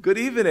Good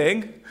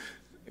evening.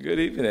 Good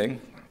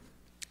evening.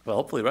 Well,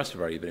 hopefully the rest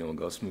of our evening will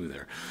go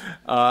smoother.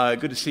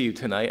 Good to see you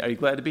tonight. Are you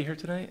glad to be here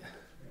tonight?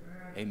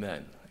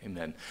 Amen.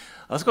 Amen.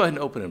 Let's go ahead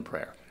and open in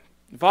prayer.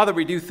 Father,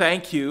 we do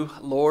thank you,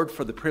 Lord,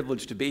 for the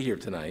privilege to be here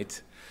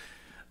tonight.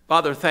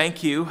 Father,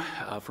 thank you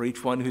for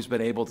each one who's been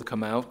able to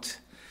come out.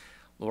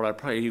 Lord, I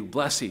pray you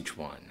bless each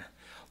one.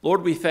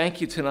 Lord, we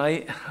thank you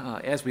tonight,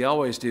 as we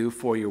always do,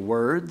 for your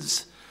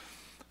words,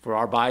 for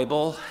our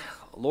Bible.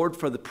 Lord,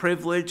 for the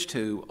privilege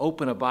to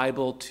open a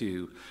Bible,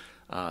 to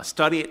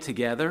study it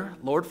together.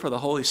 Lord, for the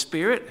Holy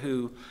Spirit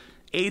who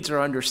aids our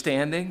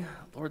understanding.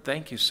 Lord,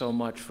 thank you so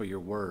much for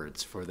your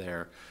words, for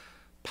their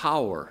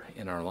power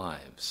in our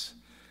lives.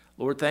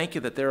 Lord, thank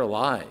you that they're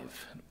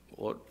alive.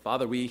 Lord,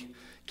 Father, we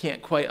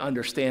can't quite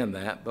understand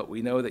that, but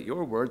we know that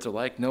your words are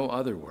like no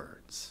other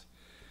words.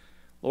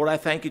 Lord, I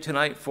thank you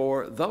tonight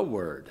for the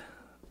Word,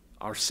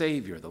 our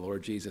Savior, the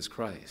Lord Jesus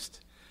Christ.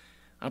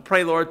 I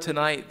pray, Lord,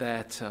 tonight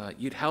that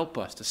you'd help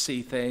us to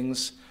see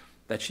things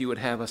that you would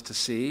have us to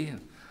see.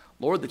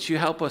 Lord, that you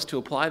help us to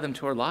apply them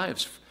to our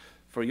lives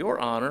for your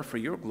honor, for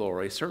your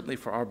glory, certainly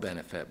for our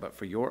benefit, but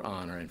for your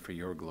honor and for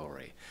your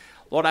glory.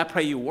 Lord, I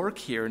pray you work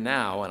here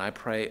now, and I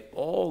pray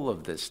all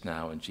of this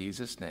now in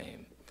Jesus'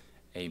 name.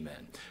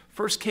 Amen.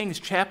 1 Kings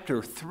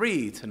chapter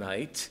 3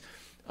 tonight.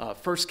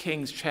 1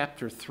 Kings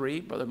chapter 3.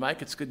 Brother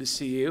Mike, it's good to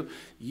see you.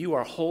 You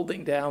are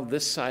holding down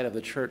this side of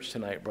the church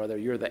tonight, brother.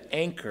 You're the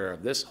anchor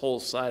of this whole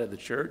side of the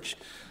church.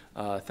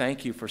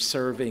 Thank you for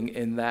serving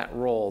in that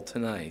role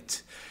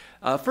tonight.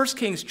 1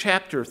 Kings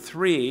chapter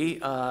 3.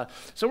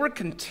 So we're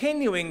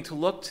continuing to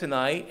look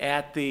tonight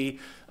at the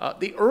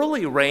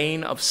early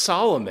reign of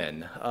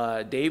Solomon.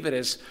 David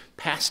has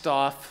passed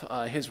off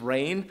his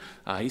reign.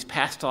 He's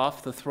passed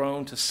off the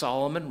throne to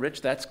Solomon.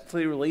 Rich, that's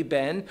clearly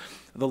been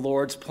the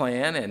Lord's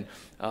plan,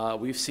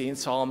 and we've seen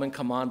Solomon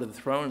come onto the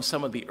throne. And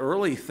some of the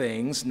early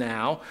things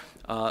now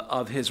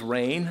of his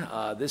reign,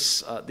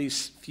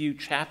 these few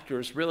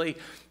chapters really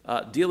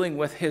dealing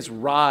with his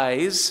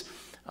rise.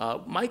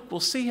 Mike, we'll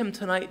see him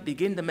tonight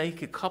begin to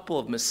make a couple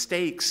of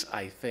mistakes,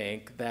 I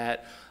think,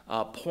 that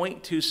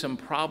point to some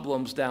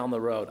problems down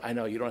the road. I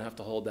know you don't have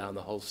to hold down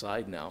the whole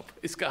side now.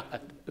 Praise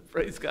God.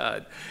 Praise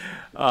God.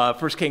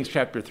 1 Kings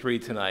chapter 3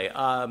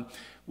 tonight.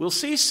 We'll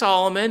see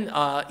Solomon.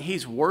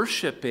 He's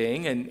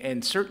worshiping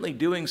and certainly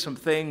doing some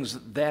things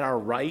that are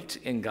right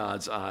in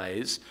God's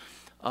eyes,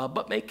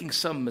 but making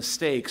some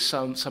mistakes,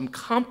 some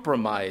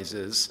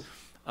compromises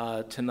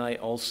tonight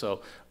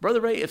also. Brother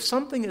Ray, if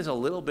something is a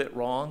little bit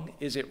wrong,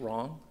 is it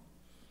wrong?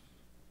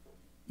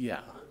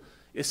 Yeah.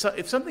 If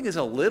something is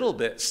a little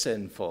bit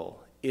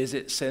sinful, is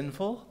it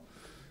sinful?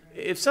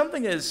 If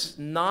something is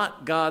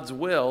not God's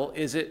will,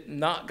 is it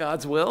not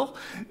God's will?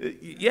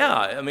 Yeah,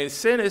 I mean,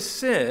 sin is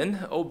sin.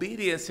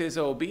 Obedience is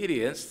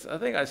obedience. I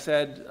think I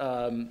said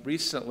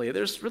recently,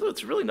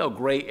 it's really no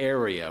gray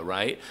area,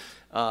 right?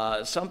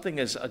 Something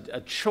is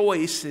a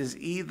choice is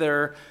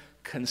either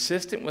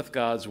consistent with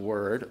God's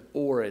word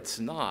or it's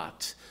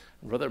not.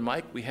 Brother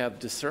Mike, we have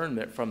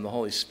discernment from the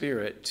Holy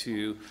Spirit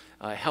to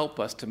help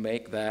us to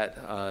make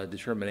that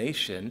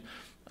determination.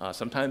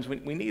 Sometimes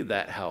we need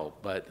that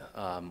help, but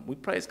we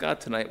praise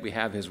God tonight. We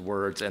have his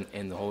words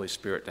and the Holy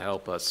Spirit to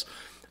help us.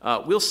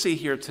 We'll see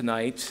here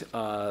tonight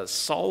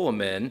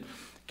Solomon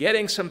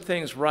getting some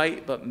things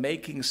right, but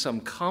making some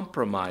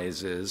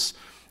compromises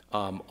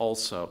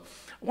also.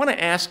 I want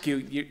to ask you,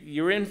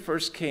 you're in 1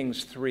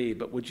 Kings 3,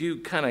 but would you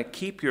kind of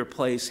keep your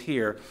place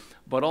here,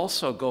 but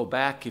also go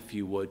back, if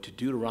you would, to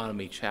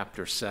Deuteronomy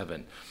chapter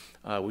 7.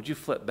 Would you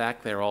flip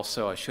back there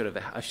also? I should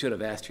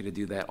have asked you to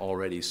do that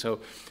already. So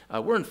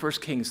we're in 1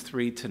 Kings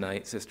 3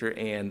 tonight, sister,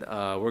 and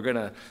we're going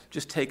to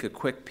just take a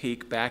quick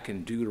peek back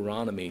in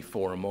Deuteronomy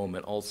for a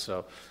moment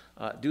also.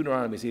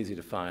 Deuteronomy is easy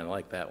to find. I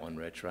like that one,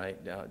 Rich, right?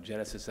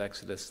 Genesis,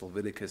 Exodus,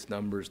 Leviticus,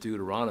 Numbers,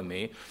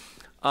 Deuteronomy.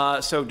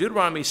 So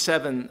Deuteronomy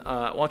 7,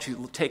 why don't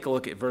you take a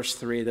look at verse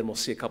 3, then we'll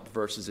see a couple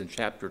verses in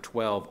chapter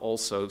 12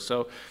 also.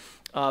 So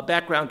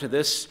background to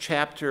this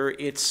chapter,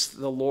 it's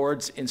the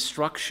Lord's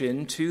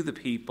instruction to the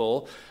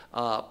people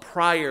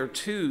prior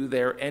to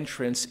their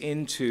entrance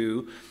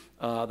into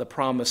the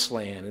promised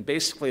land. And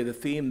basically the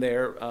theme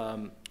there,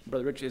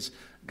 Brother Rich, is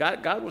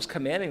God was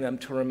commanding them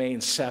to remain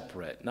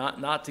separate,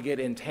 not to get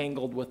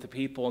entangled with the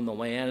people in the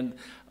land,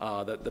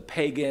 the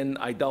pagan,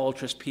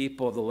 idolatrous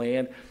people of the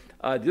land.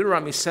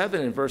 Deuteronomy 7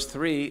 in verse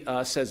 3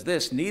 says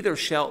this, "Neither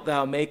shalt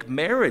thou make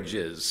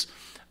marriages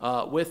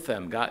with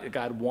them."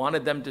 God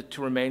wanted them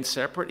to remain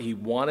separate. He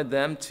wanted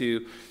them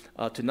to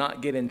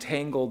not get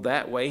entangled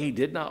that way. He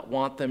did not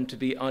want them to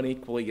be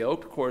unequally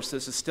yoked. Of course,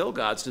 this is still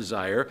God's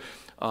desire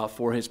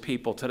for his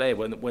people today.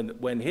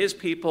 When his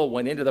people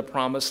went into the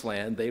promised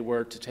land, they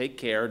were to take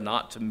care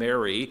not to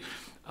marry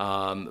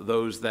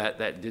those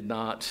that did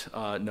not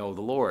know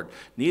the Lord.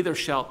 "Neither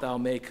shalt thou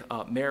make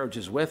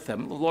marriages with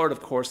them." The Lord,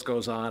 of course,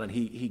 goes on and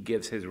he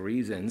gives his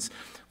reasons.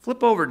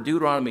 Flip over to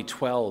Deuteronomy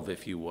 12,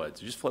 if you would.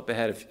 So just flip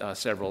ahead of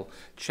several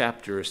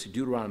chapters to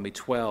Deuteronomy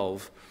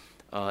 12.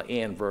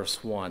 and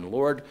verse 1.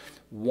 Lord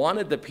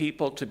wanted the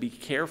people to be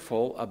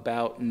careful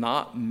about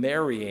not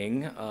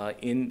marrying,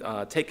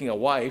 taking a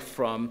wife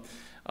from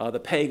the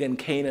pagan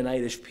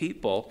Canaanitish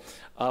people,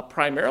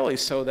 primarily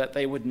so that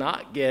they would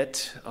not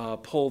get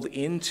pulled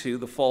into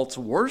the false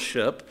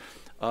worship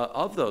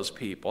of those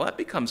people. That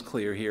becomes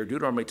clear here.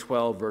 Deuteronomy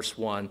 12, verse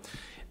 1.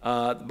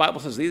 The Bible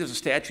says, "These are the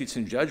statutes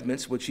and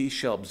judgments which ye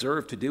shall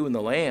observe to do in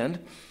the land,"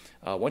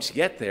 once you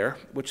get there,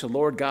 "which the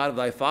Lord God of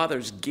thy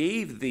fathers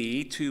gave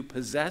thee to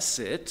possess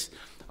it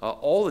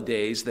all the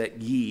days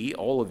that ye,"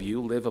 all of you,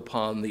 "live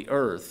upon the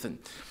earth." And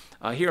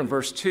here in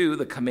verse 2,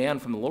 the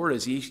command from the Lord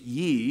is,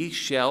 "Ye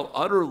shall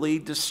utterly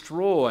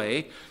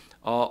destroy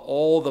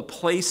all the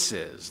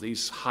places,"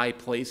 these high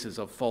places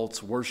of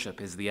false worship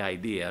is the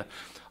idea,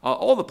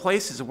 "all the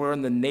places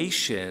wherein the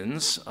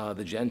nations,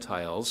 the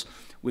Gentiles,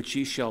 which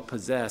ye shall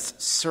possess,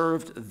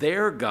 served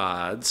their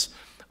gods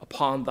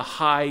upon the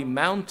high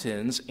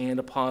mountains and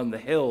upon the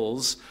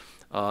hills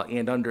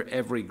and under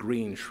every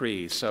green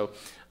tree." So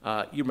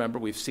you remember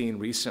we've seen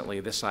recently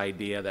this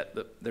idea that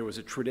there was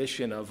a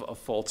tradition of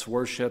false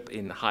worship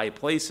in high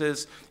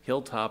places,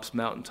 hilltops,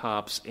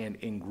 mountaintops, and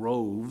in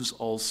groves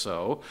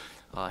also,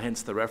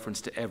 hence the reference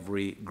to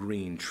every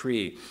green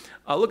tree.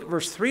 Look at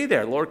verse 3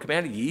 there. "The Lord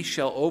commanded, ye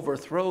shall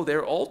overthrow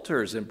their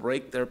altars and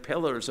break their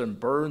pillars and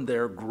burn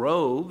their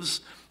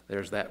groves."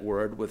 There's that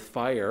word, with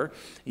fire.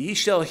 "Ye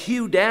shall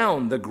hew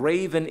down the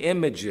graven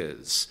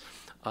images,"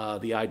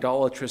 the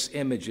idolatrous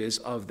images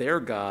of their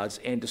gods,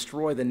 "and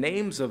destroy the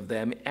names of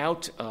them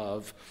out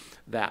of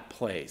that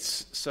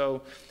place."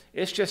 So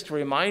it's just a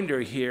reminder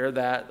here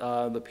that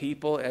the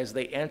people, as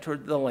they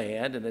entered the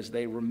land and as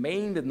they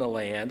remained in the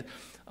land,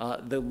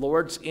 the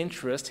Lord's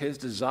interest, his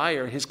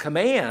desire, his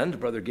command,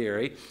 Brother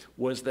Gary,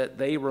 was that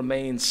they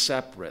remain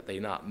separate. They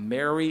not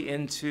marry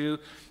into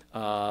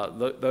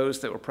those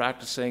that were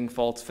practicing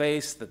false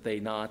faith, that they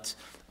not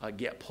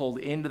get pulled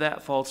into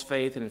that false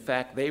faith. And in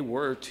fact, they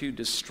were to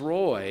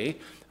destroy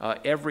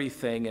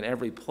everything and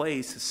every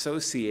place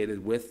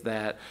associated with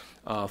that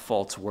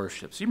false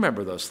worship. So you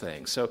remember those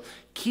things. So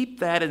keep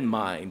that in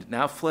mind.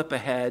 Now flip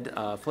ahead,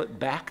 flip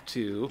back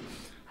to,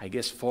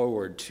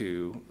 forward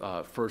to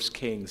 1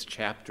 Kings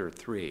chapter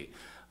 3.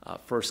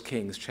 1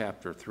 Kings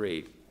chapter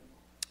 3.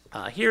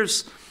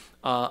 Here's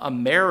a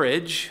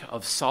marriage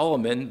of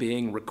Solomon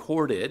being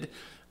recorded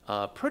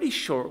pretty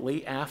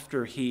shortly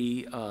after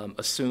he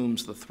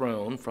assumes the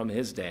throne from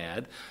his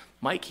dad.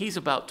 Mike, he's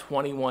about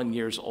 21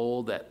 years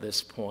old at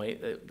this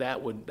point.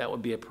 That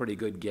would be a pretty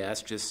good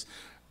guess, just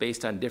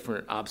based on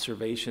different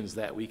observations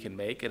that we can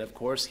make. And of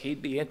course,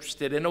 he'd be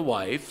interested in a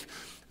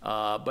wife,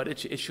 but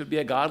it should be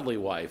a godly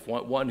wife,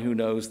 one who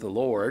knows the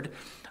Lord.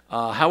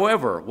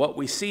 However, what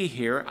we see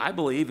here, I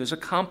believe, is a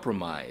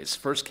compromise.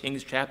 1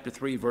 Kings chapter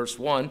 3, verse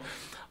 1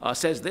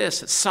 says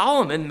this: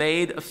 "Solomon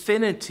made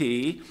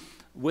affinity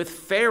with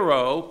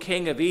Pharaoh,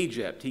 king of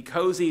Egypt." He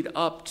cozied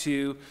up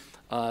to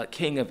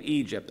king of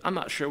Egypt. I'm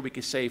not sure we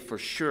could say for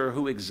sure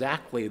who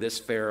exactly this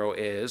Pharaoh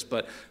is,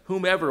 but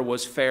whomever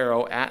was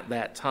Pharaoh at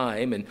that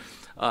time, and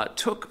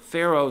took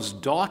Pharaoh's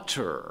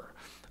daughter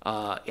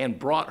and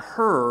brought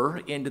her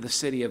into the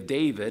city of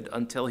David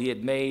until he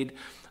had made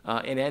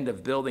an end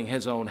of building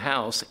his own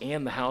house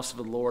and the house of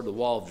the Lord, the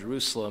wall of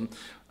Jerusalem,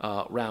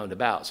 round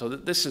about. So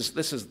this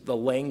is the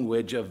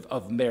language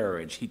of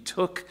marriage. He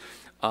took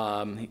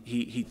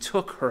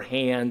her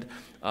hand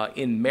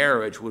in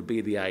marriage, would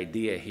be the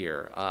idea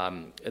here.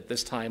 At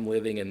this time,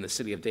 living in the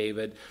city of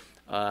David,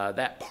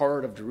 that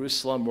part of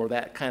Jerusalem, or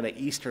that kind of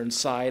eastern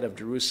side of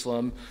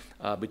Jerusalem,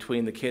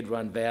 between the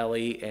Kidron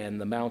Valley and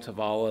the Mount of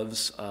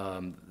Olives,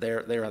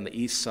 there on the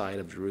east side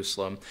of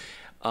Jerusalem,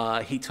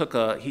 he took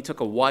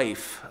a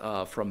wife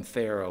from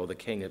Pharaoh, the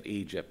king of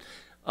Egypt.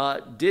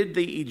 Did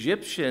the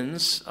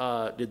Egyptians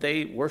did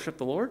they worship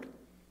the Lord?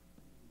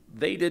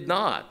 They did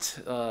not.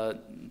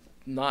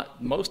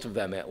 Not most of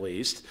them, at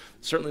least.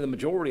 Certainly the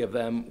majority of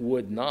them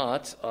would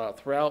not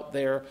throughout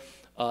their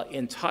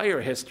entire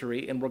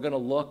history. And we're going to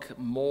look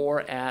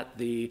more at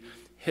the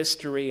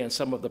history and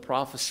some of the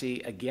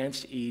prophecy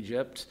against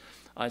Egypt,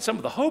 and some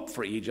of the hope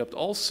for Egypt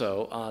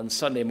also on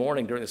Sunday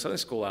morning during the Sunday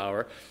school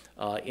hour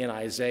in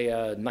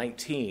Isaiah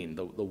 19,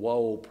 the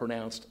woe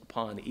pronounced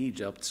upon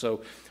Egypt.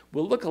 So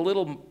we'll look a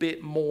little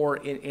bit more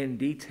in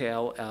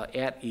detail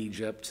at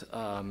Egypt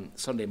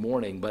Sunday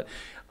morning, but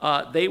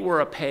they were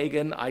a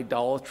pagan,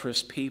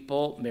 idolatrous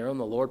people. Miriam,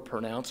 the Lord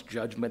pronounced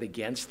judgment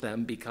against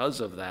them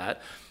because of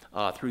that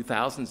through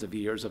thousands of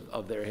years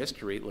of their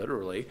history,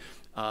 literally.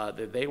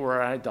 They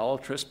were an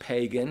idolatrous,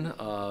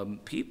 pagan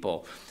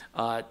people.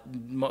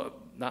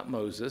 Not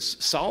Moses,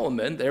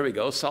 Solomon, there we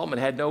go. Solomon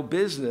had no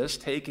business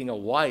taking a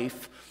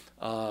wife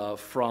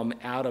from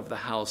out of the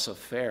house of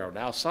Pharaoh.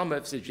 Now, some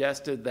have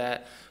suggested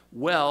that,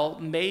 well,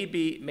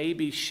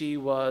 maybe she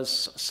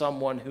was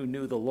someone who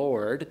knew the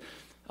Lord.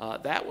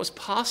 That was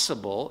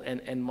possible,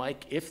 and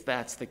Mike, if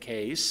that's the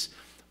case,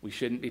 we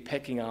shouldn't be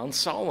picking on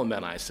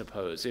Solomon, I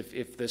suppose.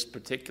 If this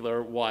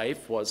particular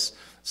wife was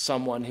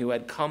someone who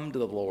had come to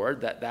the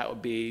Lord, that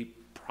would be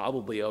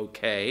probably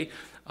okay.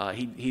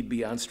 He'd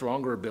be on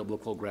stronger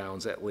biblical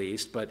grounds at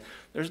least, but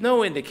there's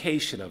no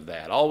indication of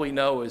that. All we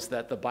know is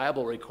that the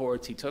Bible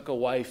records he took a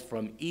wife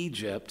from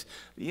Egypt.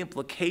 The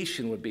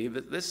implication would be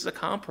that this is a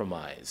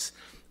compromise.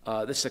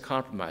 This is a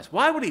compromise.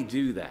 Why would he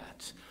do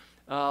that?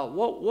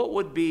 What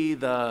would be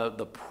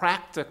the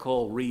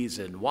practical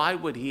reason? Why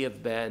would he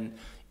have been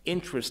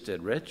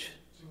interested, Rich?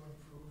 To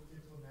improve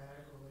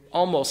diplomatic relations.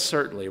 Almost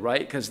certainly, right?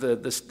 Because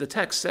the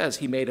text says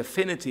he made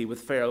affinity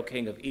with Pharaoh,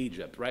 king of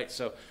Egypt, right?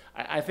 So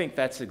I think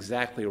that's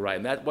exactly right.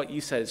 And that what you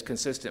said is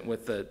consistent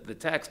with the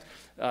text,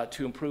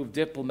 to improve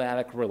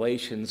diplomatic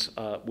relations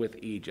with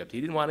Egypt.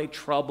 He didn't want any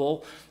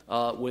trouble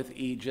with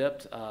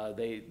Egypt.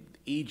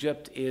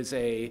 Egypt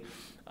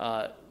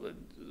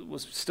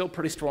was still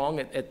pretty strong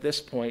at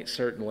this point,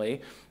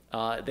 certainly.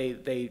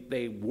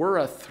 They were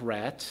a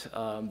threat.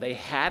 They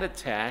had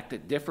attacked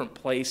at different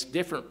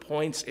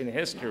points in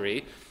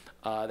history.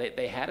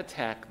 They had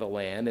attacked the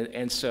land,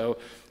 and so,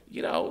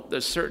 you know,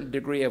 there's a certain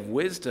degree of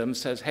wisdom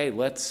says, hey,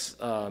 let's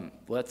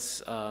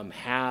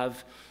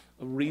have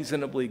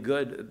reasonably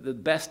good, the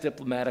best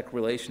diplomatic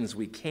relations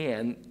we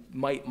can.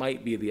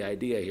 Might be the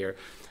idea here.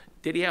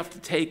 Did he have to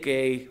take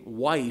a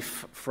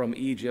wife from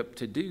Egypt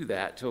to do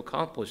that, to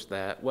accomplish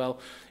that? Well,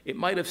 it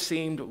might have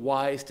seemed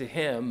wise to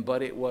him,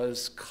 but it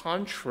was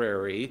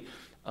contrary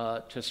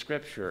to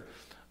Scripture.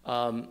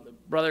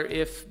 Brother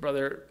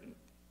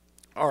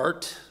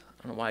Art,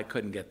 I don't know why I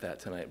couldn't get that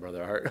tonight,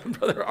 Brother Art.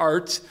 Brother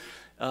Art,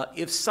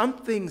 if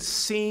something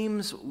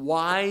seems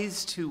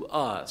wise to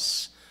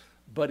us,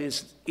 but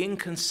is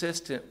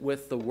inconsistent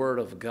with the Word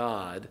of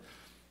God,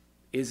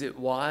 is it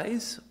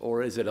wise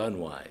or is it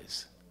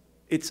unwise?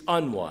 It's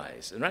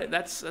unwise, and right.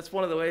 That's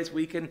one of the ways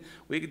we can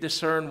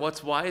discern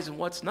what's wise and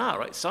what's not.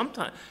 Right.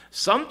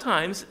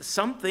 Sometimes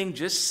something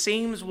just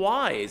seems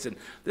wise, and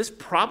this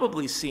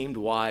probably seemed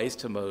wise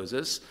to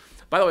Moses.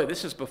 By the way,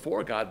 this is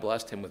before God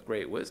blessed him with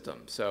great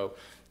wisdom, so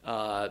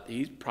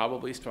he's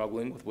probably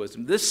struggling with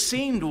wisdom. This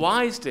seemed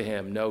wise to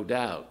him, no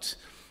doubt,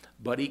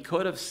 but he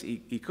could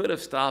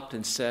have stopped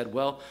and said,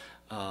 "Well,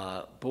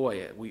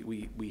 boy,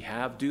 we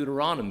have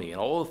Deuteronomy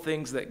and all the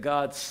things that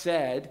God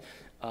said."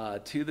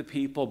 To the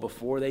people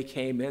before they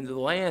came into the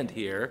land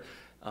here.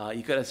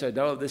 You could have said,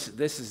 no,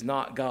 this is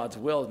not God's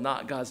will,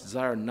 not God's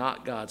desire,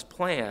 not God's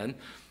plan,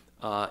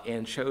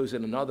 and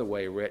chosen another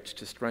way, Rich,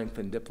 to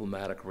strengthen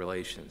diplomatic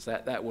relations.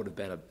 That would have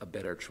been a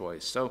better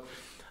choice. So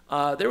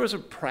there was a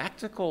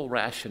practical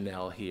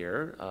rationale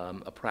here,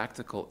 a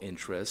practical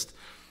interest,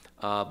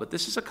 but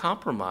this is a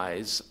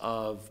compromise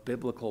of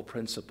biblical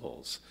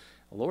principles.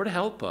 Lord,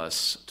 help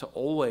us to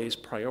always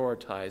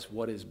prioritize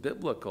what is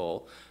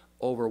biblical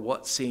over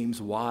what seems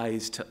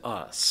wise to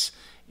us,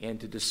 and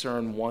to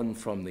discern one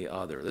from the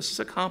other. This is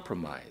a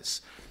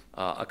compromise,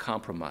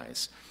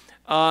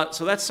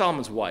 So that's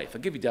Solomon's wife.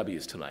 I'll give you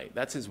W's tonight.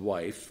 That's his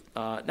wife.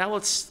 Now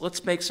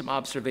let's make some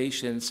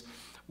observations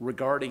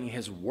regarding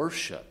his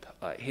worship.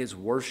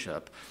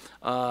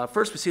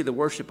 First, we see the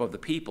worship of the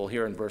people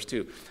here in verse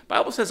 2. The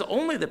Bible says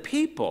only the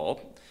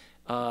people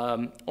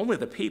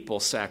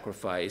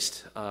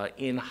sacrificed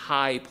in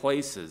high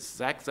places.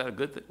 Zach, is that a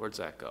good thing? Where'd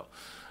Zach go?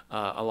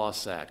 I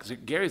lost Zach.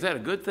 Gary, is that a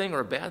good thing or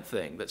a bad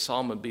thing that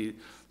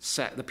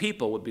the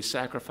people would be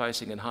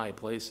sacrificing in high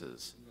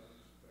places?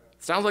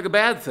 Sounds like a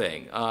bad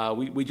thing.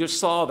 We just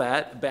saw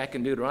that back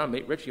in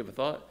Deuteronomy. Rich, you have a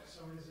thought?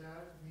 So does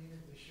that mean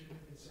that they shouldn't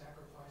have been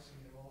sacrificing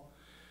at all,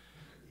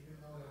 even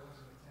though there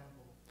wasn't a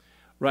temple?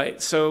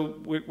 Right. So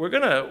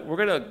we're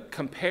gonna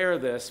compare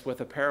this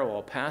with a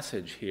parallel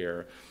passage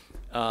here.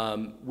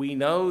 We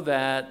know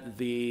that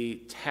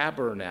the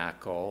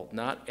tabernacle,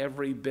 not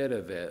every bit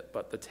of it,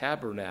 but the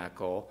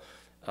tabernacle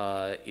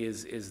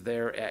is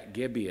there at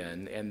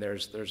Gibeon, and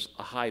there's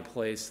a high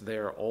place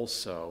there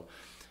also.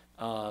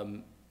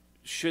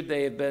 Should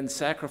they have been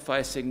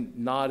sacrificing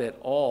not at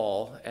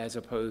all, as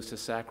opposed to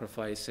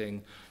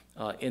sacrificing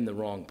in the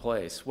wrong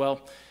place?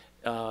 Well,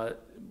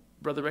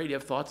 Brother Ray, do you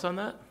have thoughts on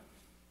that?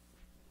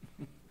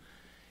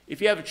 If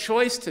you have a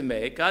choice to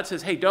make, God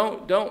says, "Hey,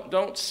 don't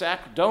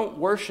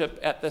worship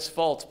at this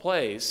false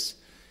place,"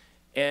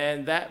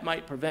 and that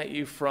might prevent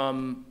you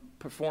from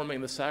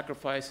performing the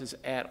sacrifices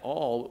at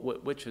all,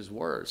 which is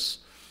worse.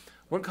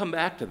 We're going to come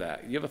back to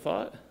that. You have a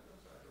thought?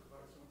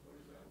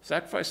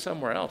 Sacrifice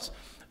somewhere else.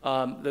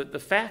 The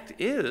fact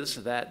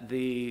is that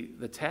the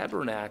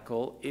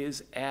tabernacle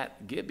is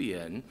at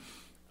Gibeon.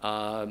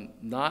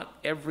 Not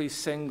every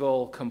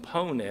single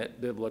component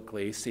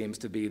biblically seems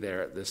to be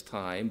there at this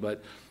time,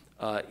 but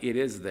it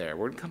is there.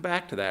 We're going to come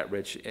back to that,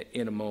 Rich,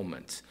 in a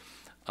moment.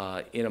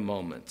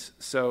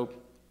 So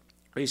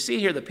you see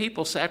here, the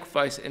people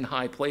sacrificed in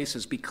high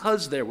places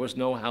because there was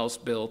no house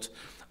built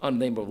on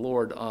the name of the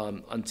Lord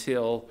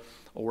until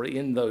or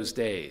in those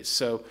days.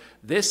 So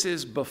this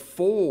is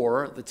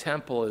before the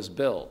temple is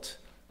built.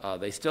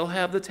 They still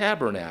have the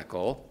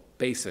tabernacle,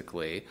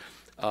 basically,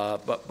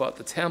 but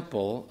the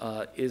temple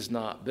is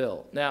not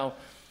built. Now,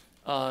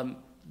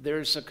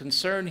 there's a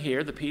concern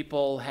here. The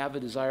people have a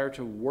desire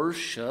to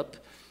worship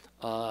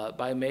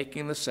by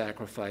making the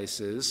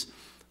sacrifices.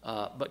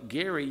 But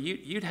Gary,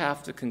 you'd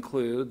have to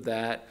conclude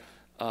that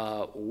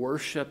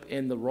worship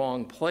in the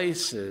wrong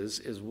places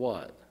is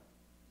what?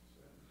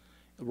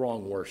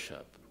 Wrong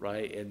worship,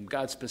 right? And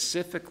God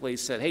specifically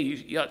said, hey,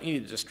 you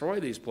need to destroy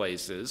these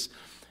places.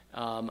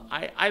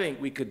 I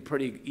think we could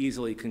pretty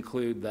easily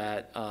conclude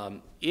that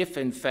if,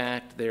 in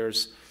fact,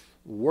 there's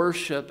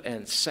worship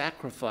and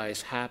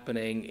sacrifice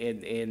happening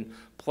in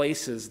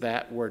places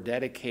that were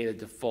dedicated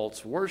to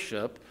false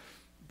worship,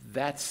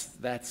 that's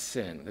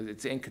sin.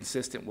 It's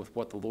inconsistent with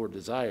what the Lord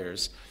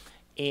desires.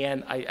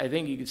 And I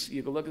think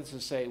you could look at this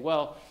and say,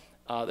 well,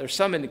 there's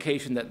some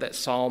indication that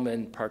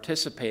Solomon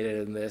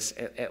participated in this,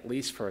 at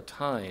least for a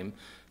time.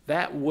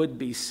 That would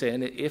be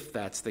sin if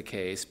that's the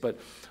case. But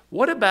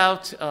what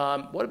about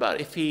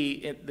if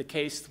in the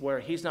case where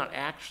he's not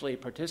actually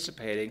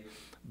participating,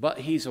 but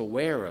he's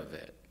aware of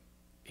it?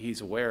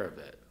 He's aware of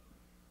it.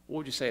 What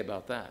would you say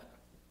about that?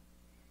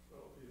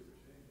 Well, if he's the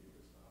king, he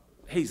could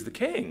stop it. He's the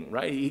king,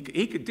 right?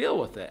 He could deal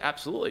with it,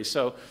 absolutely.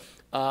 So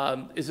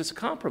is this a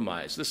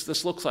compromise?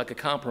 This looks like a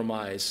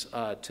compromise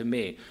to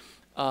me.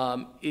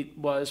 It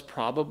was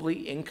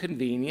probably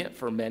inconvenient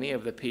for many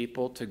of the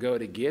people to go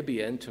to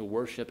Gibeon to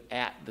worship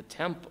at the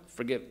temple,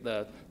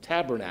 the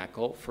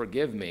tabernacle,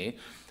 forgive me.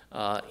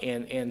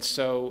 And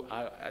so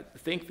I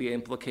think the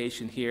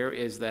implication here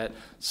is that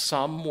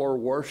some were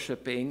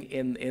worshiping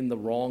in the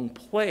wrong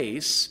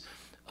place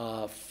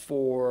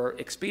for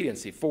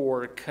expediency,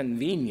 for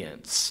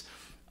convenience.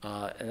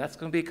 And that's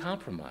going to be a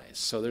compromise.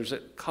 So there's a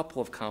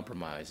couple of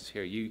compromises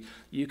here.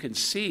 You can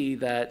see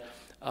that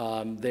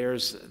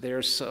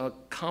there's a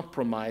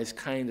compromise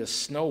kind of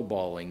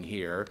snowballing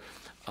here,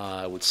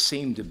 would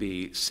seem to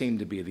be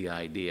the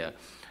idea.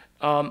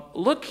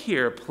 Look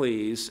here,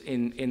 please,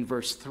 in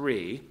verse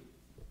 3.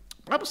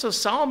 The Bible says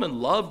Solomon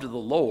loved the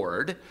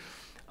Lord.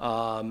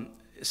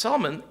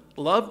 Solomon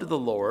loved the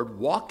Lord,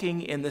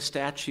 walking in the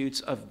statutes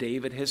of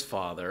David his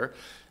father.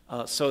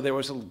 So there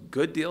was a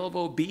good deal of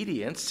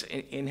obedience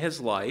in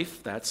his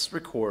life. That's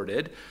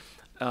recorded.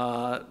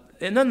 And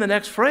then the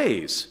next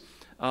phrase,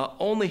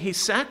 only he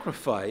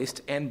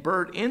sacrificed and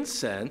burnt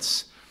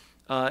incense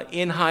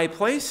in high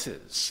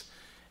places.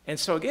 And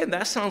so again,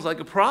 that sounds like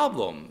a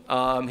problem.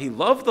 He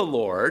loved the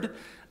Lord.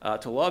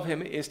 To love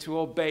him is to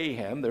obey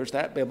him. There's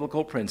that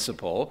biblical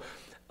principle.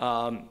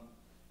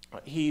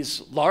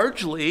 He's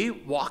largely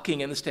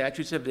walking in the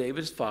statutes of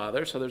David's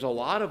father, so there's a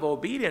lot of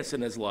obedience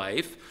in his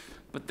life.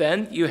 But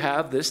then you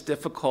have this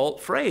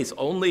difficult phrase,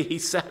 only he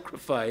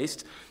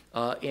sacrificed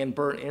and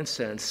burnt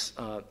incense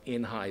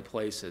in high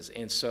places.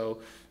 And so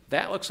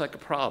that looks like a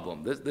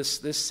problem.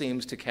 This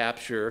seems to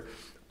capture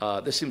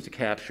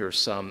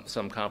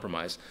some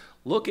compromise.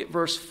 Look at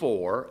verse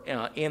 4.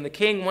 And the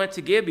king went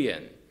to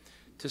Gibeon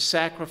to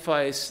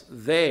sacrifice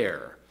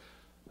there,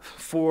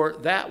 for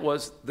that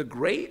was the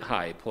great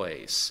high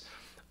place.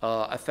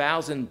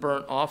 1,000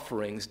 burnt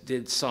offerings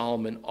did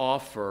Solomon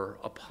offer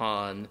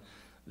upon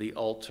the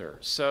altar.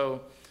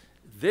 So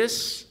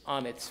this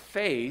on its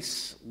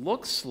face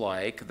looks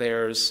like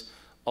there's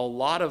a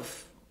lot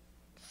of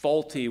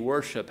faulty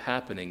worship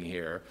happening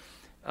here.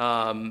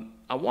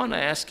 I want to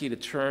ask you to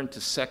turn to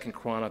 2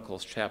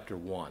 Chronicles chapter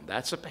 1.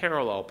 That's a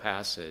parallel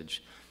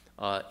passage,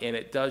 and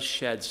it does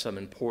shed some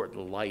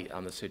important light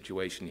on the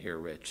situation here,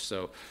 Rich.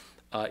 So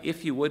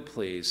if you would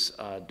please,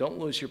 don't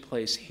lose your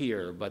place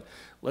here, but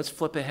let's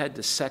flip ahead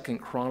to 2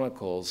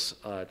 Chronicles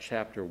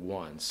chapter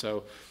 1.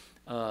 So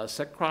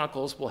 2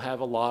 Chronicles will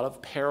have a lot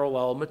of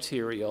parallel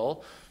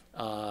material,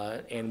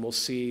 and we'll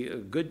see a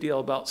good deal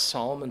about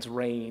Solomon's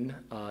reign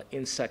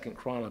in 2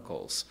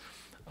 Chronicles.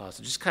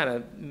 So just kind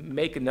of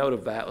make a note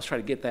of that. Let's try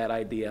to get that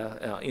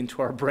idea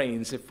into our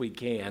brains if we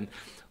can.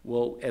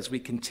 As we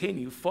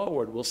continue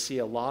forward, we'll see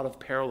a lot of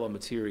parallel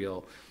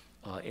material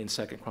in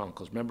 2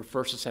 Chronicles. Remember,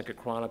 1st and 2nd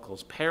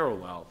Chronicles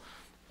parallel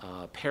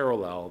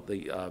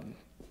the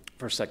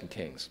 1st, 2nd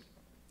Kings.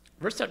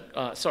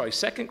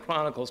 2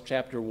 Chronicles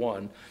chapter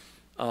 1,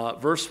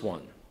 verse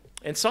 1.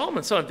 And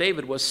Solomon, son of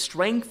David, was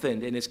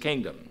strengthened in his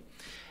kingdom.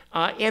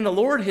 And the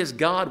Lord his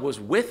God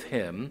was with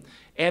him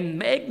and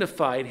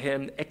magnified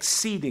him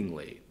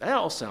exceedingly. That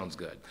all sounds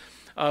good.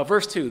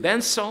 Verse 2,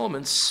 then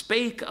Solomon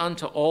spake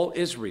unto all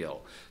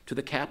Israel, to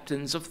the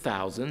captains of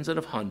thousands and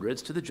of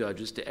hundreds, to the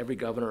judges, to every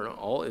governor in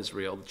all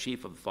Israel, the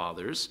chief of the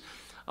fathers.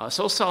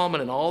 So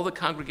Solomon and all the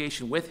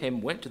congregation with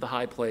him went to the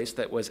high place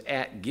that was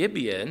at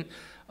Gibeon.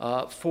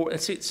 And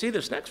see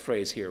this next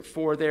phrase here,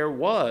 for there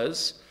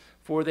was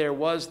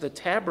the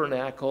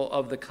tabernacle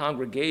of the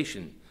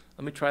congregation.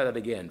 Let me try that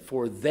again.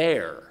 For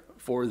there,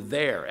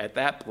 at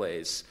that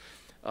place,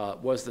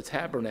 was the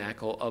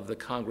tabernacle of the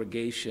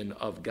congregation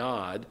of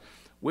God,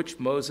 which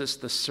Moses,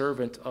 the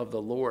servant of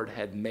the Lord,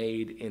 had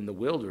made in the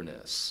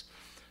wilderness.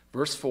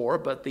 Verse 4,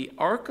 but the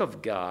ark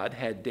of God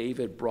had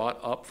David brought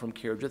up from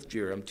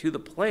Kirjath-jearim to the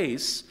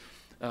place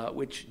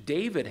which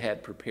David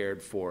had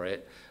prepared for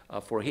it,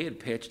 for he had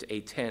pitched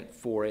a tent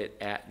for it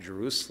at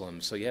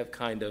Jerusalem. So you have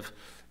kind of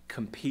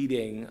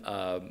competing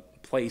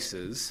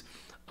places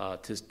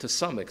to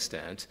some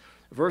extent.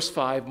 Verse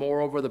 5,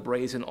 moreover, the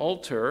brazen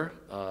altar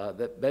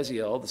that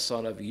Bezalel, the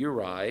son of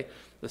Uri,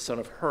 the son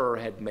of Hur,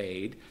 had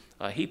made,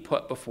 he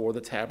put before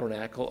the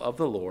tabernacle of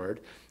the Lord,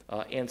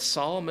 and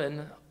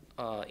Solomon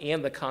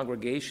and the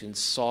congregation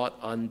sought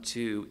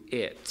unto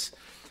it.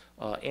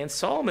 And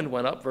Solomon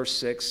went up, verse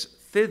 6,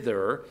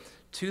 thither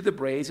to the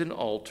brazen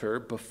altar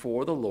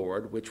before the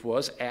Lord, which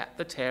was at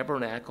the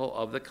tabernacle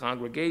of the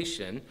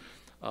congregation,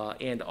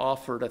 and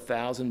offered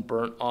 1,000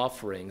 burnt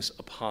offerings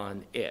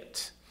upon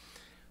it.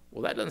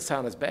 Well, that doesn't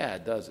sound as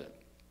bad, does it?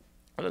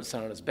 That doesn't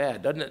sound as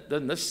bad.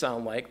 Doesn't this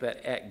sound like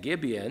that at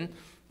Gibeon,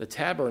 the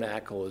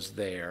tabernacle is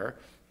there,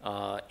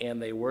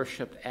 and they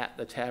worshiped at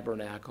the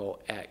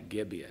tabernacle at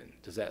Gibeon?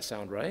 Does that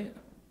sound right?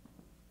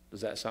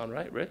 Does that sound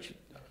right, Rich?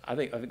 I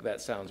think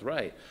that sounds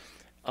right.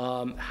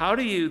 How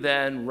do you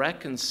then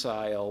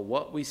reconcile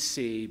what we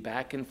see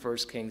back in 1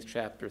 Kings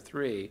chapter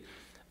 3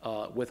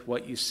 with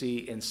what you see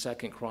in 2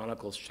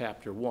 Chronicles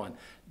chapter 1?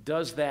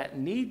 Does that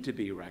need to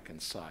be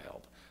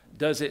reconciled?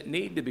 Does it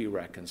need to be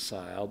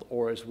reconciled,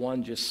 or is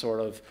one just sort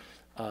of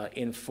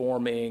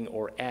informing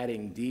or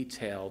adding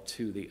detail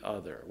to the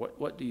other?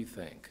 What do you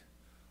think?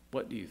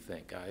 What do you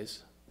think,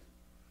 guys?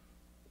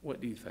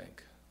 What do you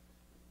think?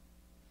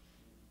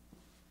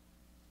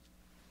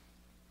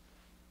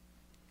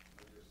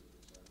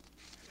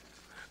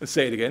 Let's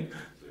say it again.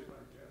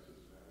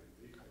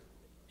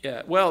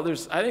 Yeah, well,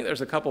 I think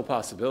there's a couple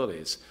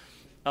possibilities.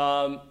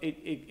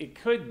 It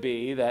could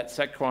be that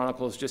 2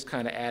 Chronicles just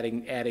kind of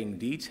adding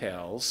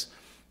details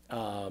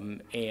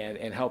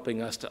and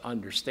helping us to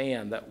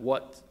understand that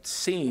what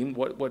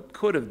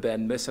could have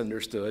been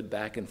misunderstood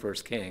back in 1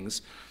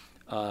 Kings,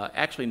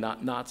 actually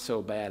not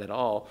so bad at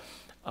all.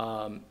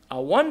 I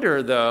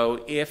wonder,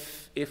 though,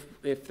 if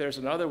there's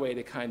another way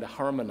to kind of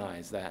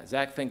harmonize that.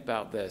 Zach, think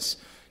about this.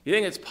 You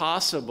think it's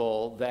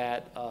possible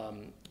that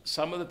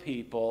some of the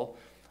people,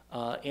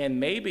 and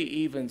maybe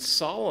even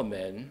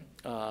Solomon,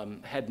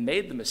 had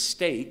made the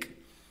mistake,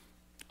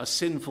 a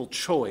sinful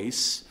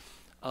choice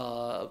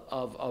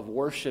of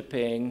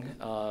worshiping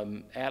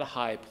at a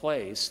high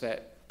place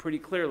that pretty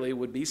clearly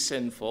would be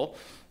sinful.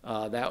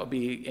 That would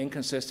be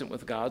inconsistent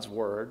with God's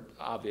word,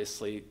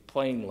 obviously,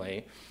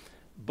 plainly.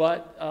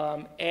 But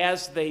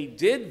as they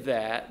did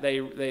that,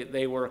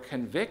 they were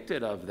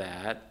convicted of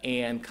that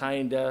and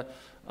kind of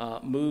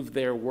moved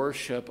their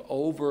worship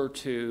over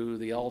to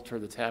the altar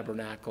of the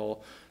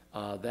tabernacle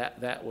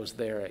that was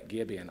there at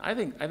Gibeon. I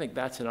think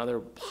that's another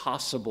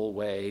possible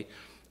way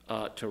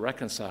to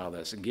reconcile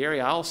this. And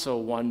Gary, I also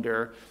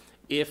wonder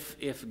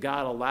if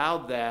God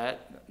allowed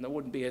that, and it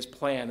wouldn't be his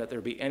plan that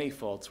there be any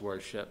false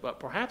worship, but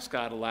perhaps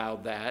God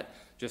allowed that,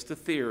 just a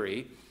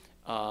theory,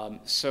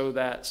 so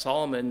that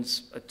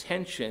Solomon's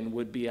attention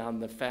would be on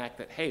the fact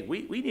that, hey,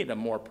 we need a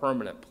more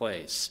permanent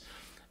place.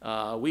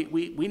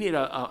 We need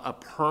a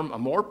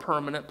more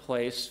permanent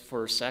place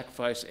for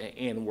sacrifice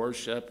and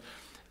worship.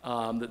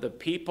 That the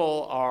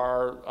people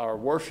are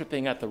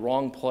worshiping at the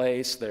wrong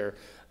place. They're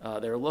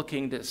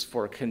looking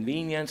for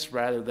convenience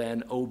rather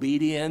than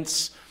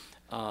obedience.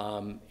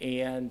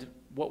 And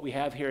what we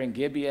have here in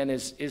Gibeon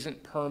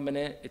isn't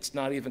permanent. It's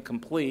not even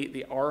complete.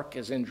 The ark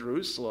is in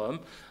Jerusalem,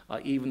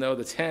 even though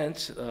the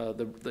tent,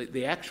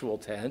 the actual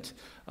tent,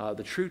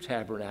 the true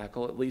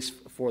tabernacle, at least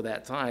for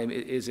that time,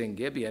 is in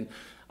Gibeon.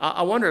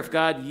 I wonder if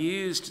God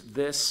used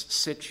this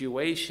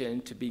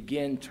situation to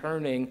begin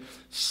turning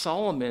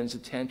Solomon's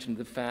attention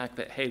to the fact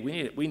that, hey,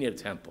 we need a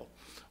temple.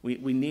 We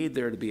need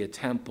there to be a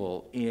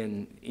temple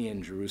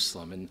in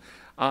Jerusalem. And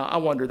I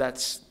wonder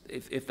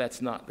if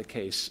that's not the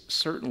case.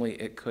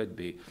 Certainly it could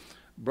be.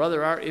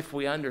 Brother Art, if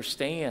we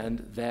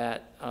understand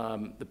that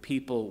the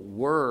people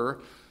were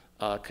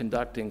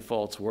conducting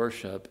false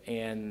worship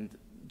and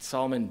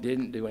Solomon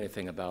didn't do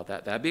anything about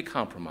that, that'd be a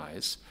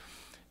compromise.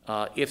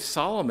 If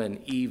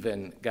Solomon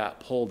even got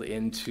pulled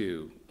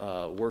into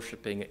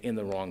worshiping in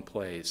the wrong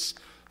place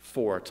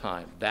for a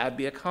time, that'd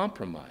be a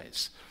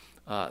compromise.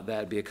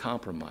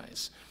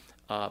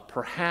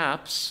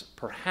 Perhaps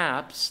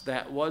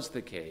that was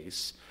the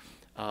case,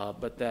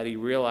 but that he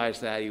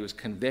realized that he was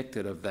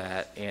convicted of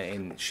that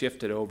and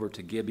shifted over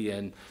to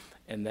Gibeon.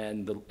 And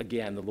then,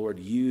 the Lord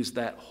used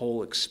that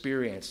whole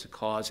experience to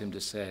cause him to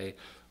say,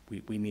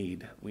 we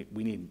need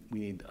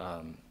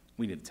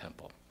a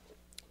temple.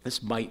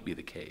 This might be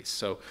the case.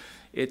 So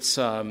it's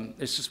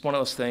just one of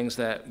those things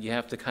that you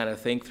have to kind of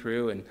think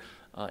through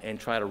and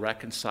try to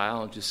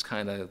reconcile and just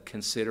kind of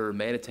consider,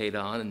 meditate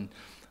on,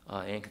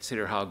 and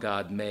consider how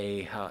God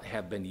may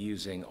have been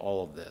using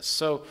all of this.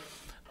 So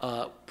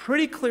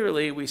pretty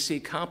clearly we see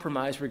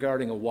compromise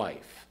regarding a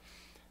wife.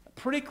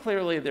 Pretty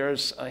clearly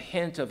there's a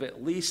hint of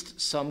at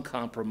least some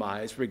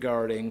compromise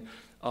regarding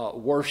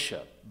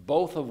worship,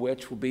 both of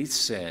which will be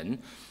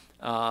sin.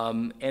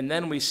 And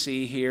then we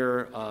see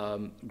here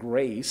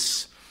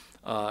grace,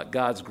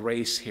 God's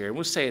grace here. And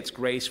we'll say it's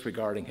grace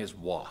regarding his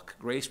walk.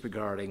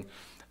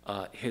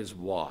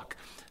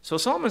 So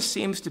Solomon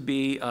seems to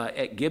be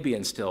at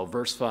Gibeon still,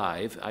 verse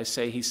 5. I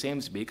say he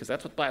seems to be because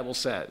that's what the Bible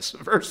says.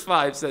 Verse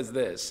 5 says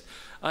this.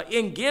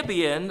 In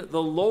Gibeon,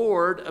 the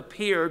Lord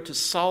appeared to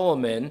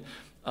Solomon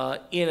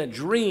in a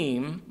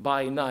dream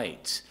by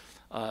night.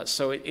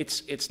 So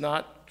it's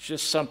not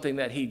just something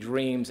that he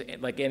dreams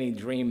like any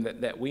dream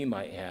that we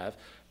might have.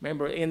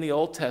 Remember, in the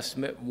Old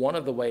Testament, one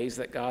of the ways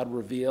that God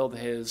revealed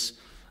his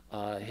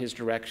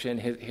direction,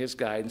 his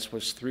guidance,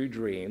 was through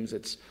dreams.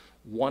 It's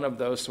one of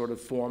those sort of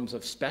forms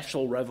of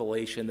special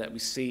revelation that we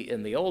see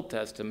in the Old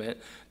Testament.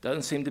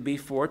 Doesn't seem to be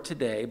for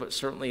today, but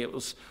certainly it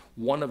was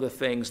one of the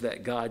things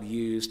that God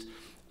used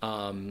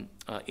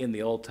in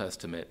the Old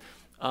Testament.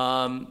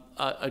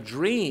 A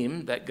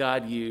dream that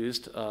God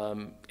used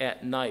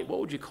at night, what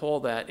would you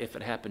call that if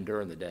it happened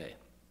during the day?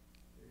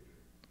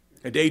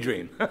 A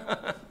daydream.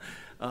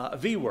 A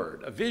V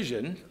word, a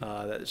vision.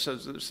 So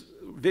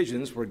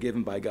visions were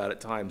given by God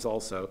at times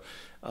also.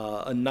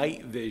 A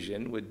night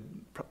vision would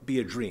be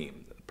a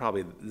dream.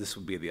 Probably this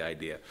would be the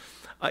idea.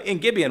 In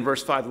Gibeon,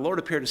 verse 5, the Lord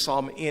appeared to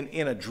Solomon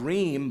in a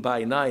dream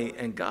by night,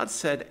 and God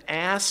said,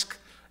 ask,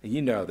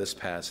 you know this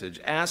passage,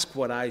 ask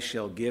what I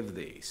shall give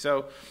thee.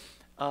 So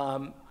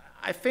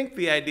I think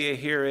the idea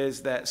here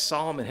is that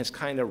Solomon has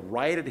kind of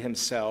righted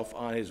himself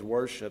on his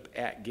worship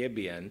at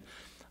Gibeon,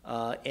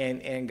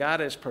 and God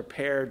is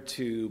prepared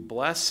to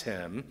bless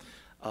him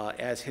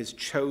as his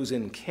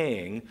chosen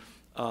king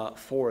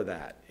for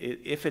that.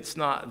 If it's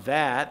not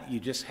that, you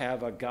just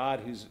have a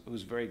God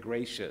who's very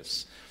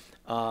gracious.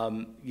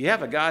 You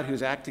have a God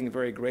who's acting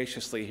very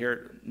graciously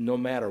here no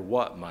matter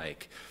what,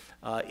 Mike.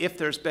 If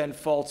there's been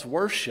false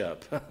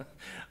worship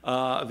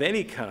of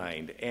any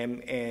kind,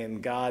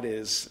 and God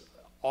is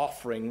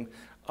offering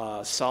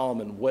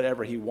Solomon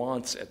whatever he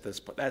wants at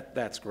this point,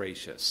 that's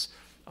gracious.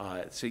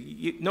 So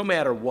no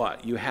matter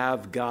what, you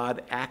have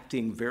God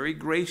acting very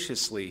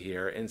graciously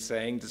here and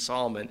saying to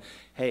Solomon,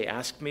 hey,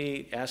 ask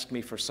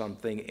me for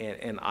something,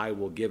 and I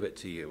will give it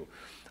to you.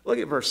 Look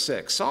at verse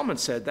 6. Solomon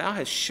said, thou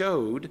hast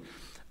showed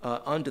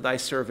unto thy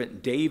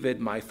servant David,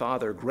 my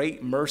father,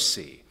 great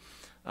mercy.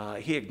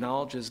 He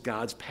acknowledges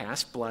God's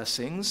past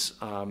blessings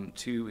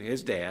to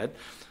his dad,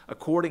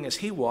 according as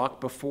he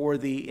walked before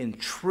thee in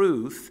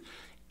truth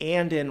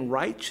and in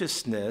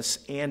righteousness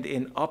and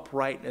in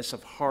uprightness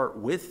of heart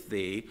with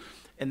thee.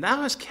 And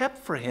thou hast kept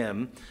for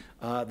him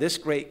this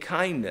great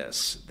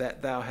kindness,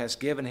 that thou hast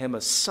given him a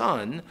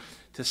son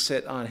to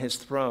sit on his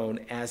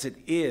throne, as it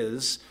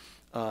is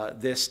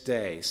this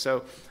day.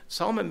 So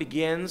Solomon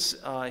begins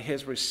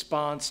his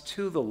response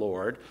to the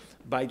Lord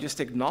by just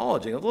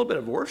acknowledging a little bit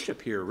of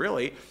worship here,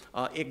 really,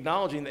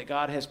 acknowledging that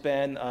God has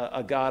been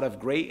a God of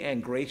great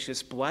and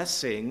gracious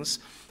blessings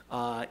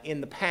in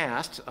the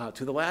past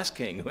to the last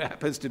king, who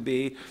happens to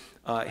be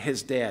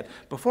his dad.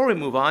 Before we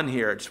move on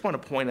here, I just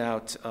want to point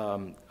out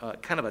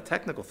kind of a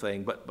technical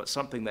thing, but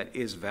something that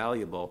is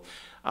valuable.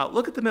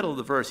 Look at the middle of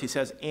the verse. He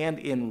says, and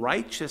in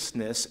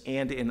righteousness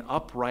and in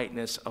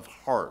uprightness of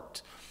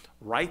heart.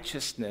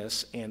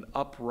 Righteousness and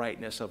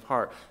uprightness of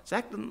heart.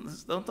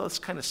 Don't those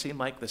kind of seem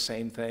like the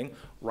same thing?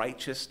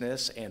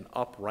 Righteousness and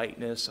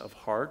uprightness of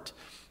heart.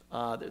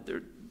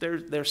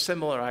 They're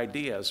similar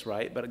ideas,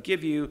 right? But I'll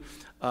give you,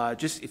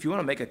 just if you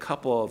want to make a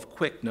couple of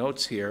quick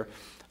notes here,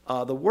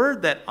 the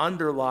word that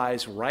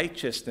underlies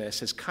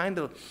righteousness is kind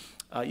of,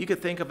 you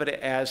could think of it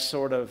as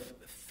sort of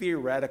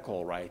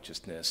theoretical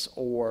righteousness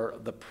or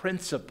the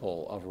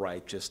principle of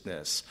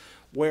righteousness.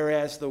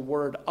 Whereas the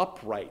word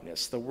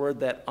uprightness, the word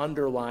that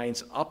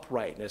underlines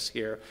uprightness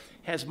here,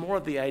 has more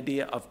of the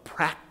idea of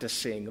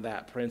practicing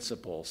that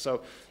principle.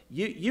 So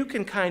you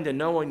can kind of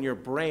know in your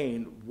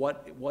brain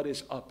what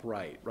is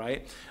upright,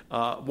 right?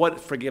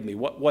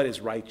 What is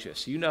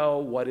righteous. You know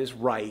what is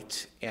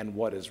right and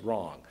what is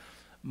wrong.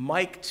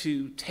 Mike,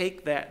 to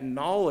take that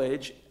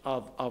knowledge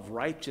of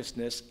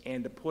righteousness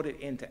and to put it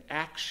into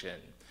action,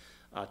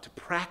 to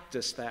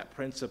practice that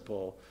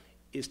principle,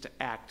 is to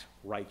act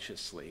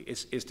righteously,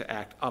 is to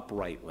act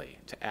uprightly,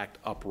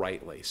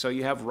 So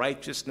you have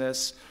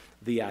righteousness,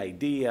 the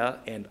idea,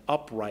 and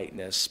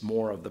uprightness,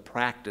 more of the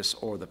practice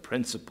or the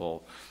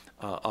principle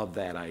of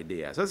that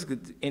idea. So that's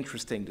an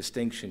interesting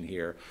distinction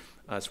here.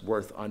 It's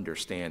worth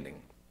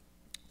understanding.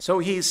 So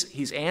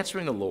he's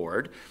answering the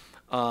Lord,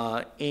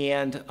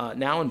 and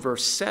now in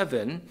verse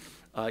 7,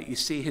 you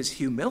see his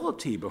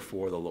humility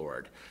before the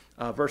Lord.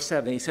 Verse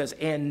 7, he says,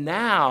 and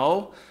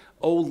now,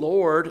 O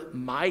Lord,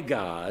 my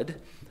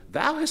God,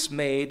 thou hast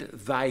made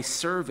thy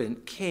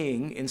servant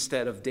king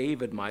instead of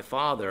David, my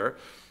father,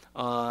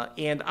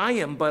 and I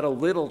am but a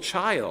little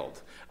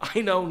child. I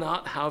know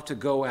not how to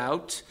go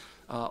out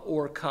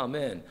or come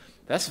in.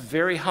 That's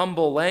very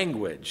humble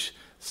language.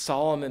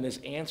 Solomon is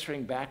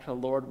answering back to the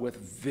Lord with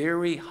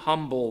very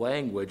humble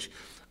language.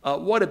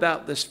 What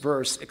about this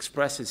verse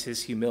expresses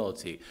his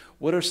humility?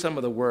 What are some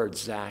of the words,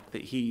 Zach,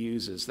 that he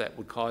uses that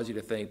would cause you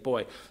to think,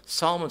 boy,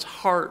 Solomon's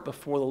heart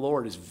before the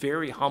Lord is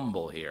very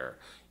humble here?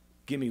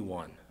 Give me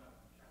one.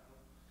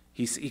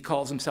 He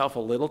calls himself a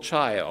little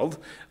child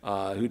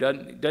who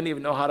doesn't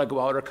even know how to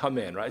go out or come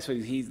in, right? So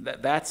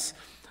that's,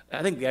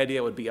 I think the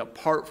idea would be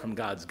apart from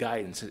God's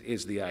guidance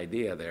is the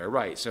idea there,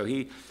 right? So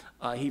he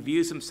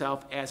views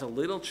himself as a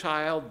little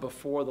child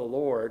before the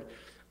Lord.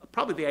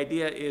 Probably the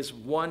idea is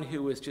one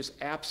who is just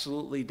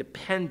absolutely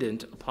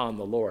dependent upon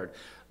the Lord.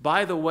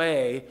 By the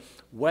way,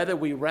 whether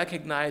we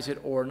recognize it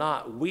or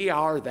not, we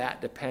are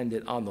that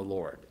dependent on the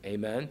Lord.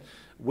 Amen?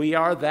 We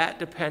are that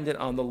dependent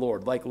on the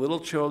Lord, like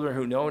little children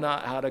who know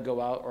not how to go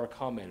out or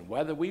come in.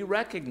 Whether we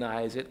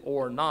recognize it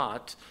or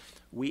not,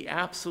 we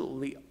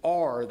absolutely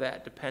are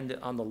that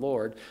dependent on the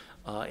Lord.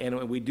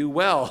 And we do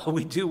well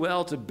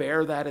to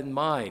bear that in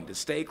mind, to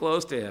stay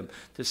close to him,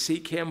 to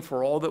seek him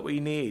for all that we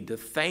need, to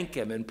thank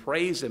him and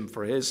praise him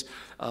for his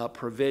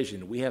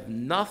provision. We have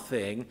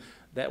nothing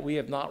that we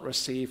have not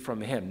received from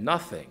him.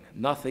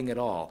 Nothing at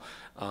all.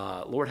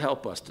 Lord,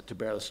 help us to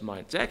bear this in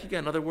mind. Zach, you got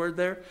another word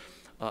there?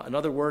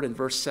 Another word in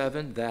verse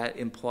 7 that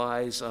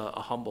implies a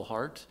humble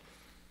heart.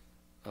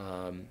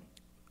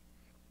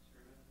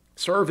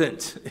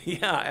 Servant.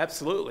 Yeah,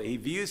 absolutely. He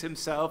views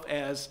himself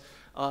as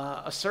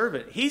a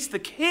servant. He's the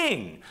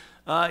king.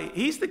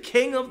 He's the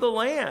king of the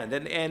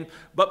land.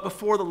 But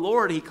before the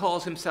Lord, he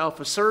calls himself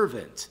a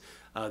servant.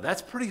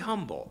 That's pretty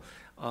humble.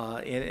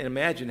 And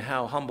imagine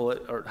how humble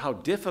or how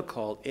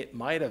difficult it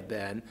might have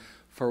been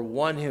for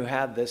one who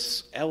had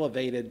this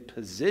elevated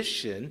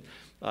position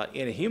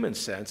in a human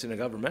sense, in a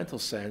governmental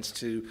sense,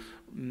 to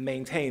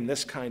maintain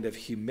this kind of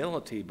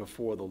humility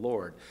before the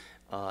Lord.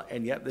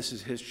 And yet this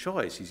is his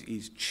choice.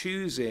 He's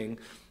choosing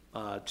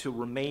to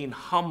remain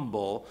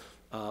humble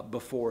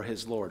before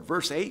his Lord.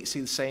 Verse 8,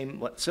 see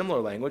the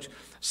similar language.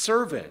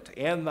 Servant,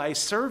 and thy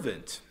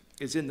servant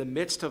is in the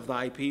midst of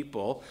thy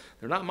people.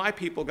 They're not my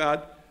people,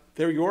 God.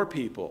 They're your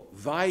people,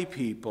 thy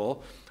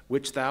people,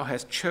 which thou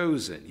hast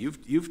chosen.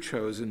 You've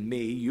chosen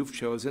me. You've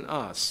chosen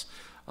us.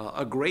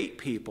 A great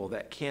people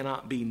that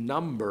cannot be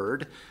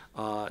numbered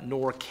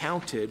nor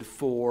counted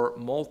for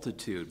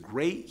multitude.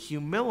 Great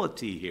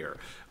humility here.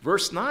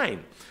 Verse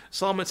 9,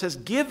 Solomon says,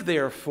 give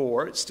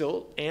therefore, it's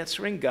still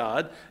answering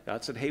God.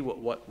 God said, hey,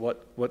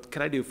 what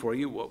can I do for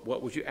you?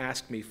 What would you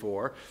ask me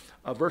for?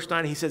 Verse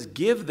 9, he says,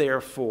 give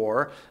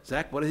therefore,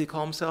 Zach, what does he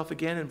call himself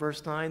again in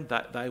verse 9?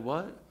 Thy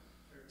what?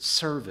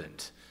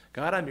 Servant.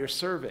 God, I'm your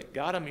servant.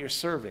 God, I'm your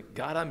servant.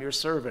 God, I'm your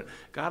servant.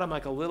 God, I'm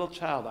like a little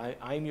child.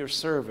 I'm your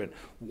servant.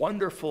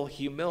 Wonderful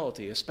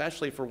humility,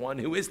 especially for one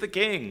who is the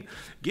king.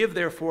 Give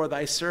therefore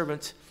thy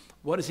servant,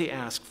 what does he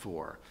ask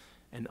for?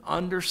 An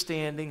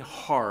understanding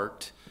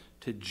heart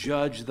to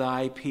judge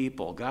thy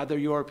people. God, they're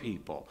your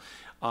people.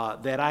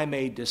 That I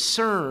may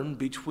discern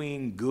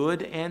between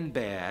good and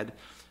bad.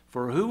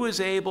 For who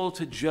is able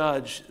to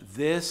judge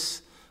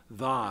this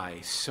thy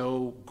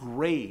so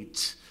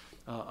great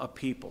a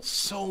people,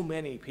 so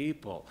many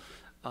people?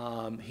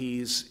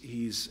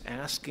 He's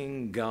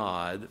asking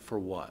God for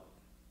what?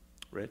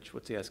 Rich,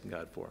 what's he asking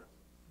God for?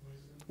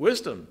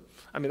 Wisdom.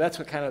 I mean, that's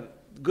what kind of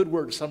good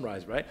word to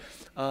summarize, right?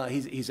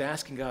 He's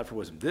asking God for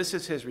wisdom. This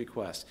is his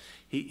request.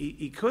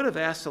 He could have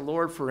asked the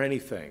Lord for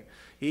anything.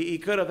 He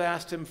could have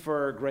asked him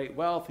for great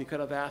wealth. He could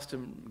have asked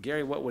him,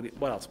 Gary, what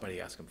else might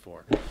he ask him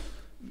for?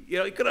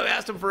 He could have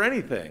asked him for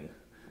anything.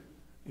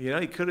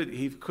 He could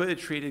have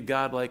treated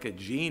God like a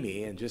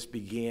genie and just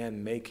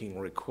began making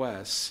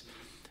requests.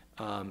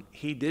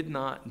 He did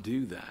not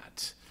do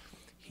that.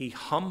 He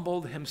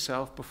humbled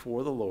himself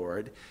before the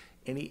Lord,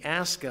 and he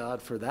asked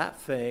God for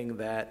that thing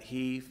that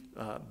he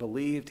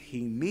believed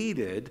he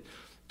needed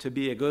to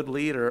be a good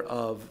leader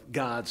of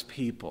God's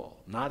people.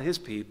 Not his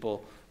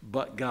people,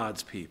 but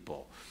God's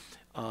people.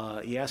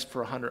 He asked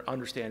for an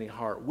understanding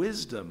heart,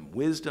 wisdom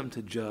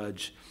to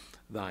judge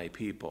thy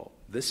people.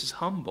 This is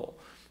humble.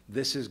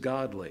 This is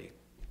godly.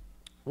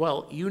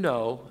 Well, you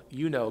know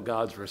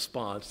God's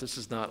response. This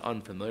is not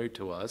unfamiliar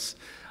to us.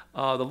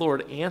 The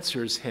Lord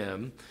answers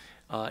him,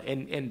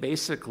 and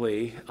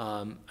basically,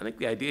 I think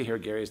the idea here,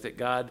 Gary, is that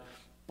God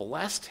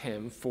blessed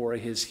him for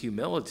his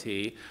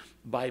humility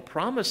by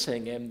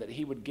promising him that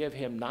he would give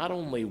him not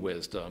only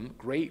wisdom,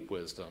 great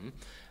wisdom,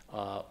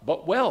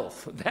 but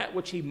wealth, that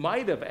which he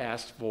might have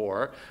asked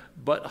for,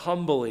 but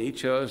humbly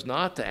chose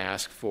not to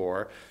ask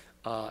for.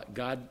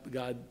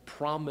 God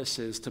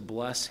promises to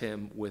bless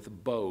him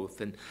with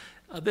both. And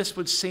this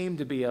would seem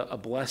to be a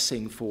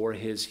blessing for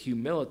his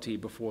humility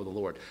before the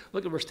Lord.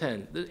 Look at verse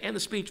 10. And the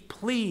speech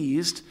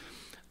pleased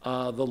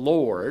the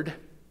Lord.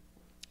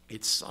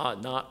 It's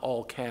not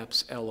all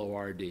caps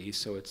L-O-R-D,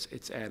 so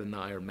it's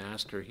Adonai or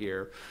master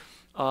here.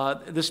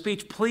 The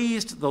speech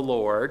pleased the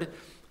Lord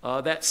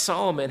that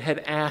Solomon had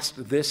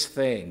asked this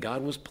thing.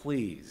 God was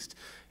pleased.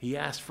 He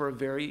asked for a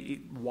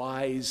very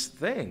wise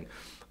thing.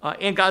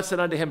 And God said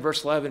unto him,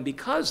 verse 11,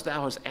 because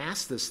thou hast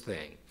asked this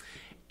thing,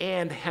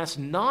 and hast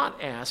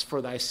not asked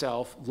for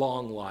thyself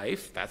long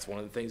life, that's one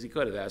of the things he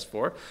could have asked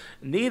for,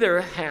 neither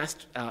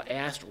hast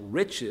asked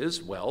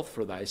riches, wealth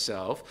for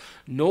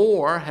thyself,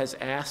 nor has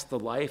asked the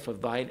life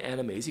of thine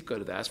enemies, he could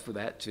have asked for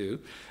that too,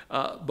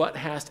 but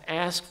hast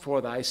asked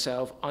for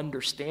thyself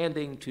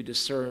understanding to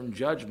discern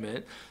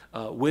judgment,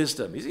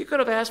 wisdom. He could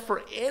have asked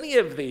for any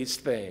of these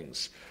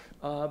things.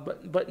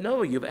 But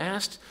no, you've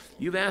asked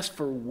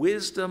for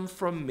wisdom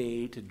from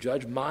me to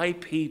judge my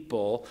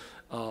people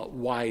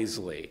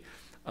wisely.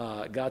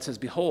 God says,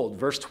 behold,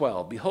 verse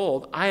 12,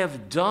 behold, I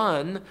have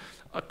done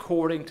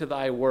according to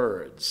thy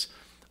words.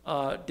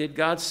 Did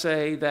God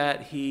say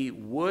that he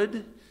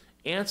would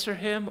answer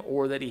him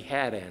or that he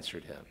had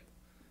answered him?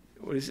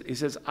 He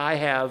says, I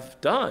have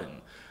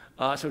done.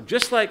 So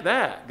just like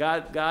that,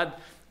 God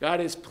God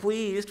is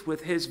pleased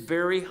with his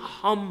very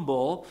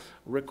humble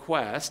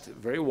request,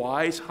 very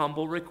wise,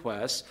 humble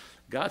request.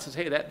 God says,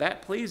 hey,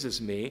 that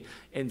pleases me.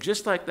 And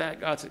just like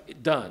that, God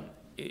said, done.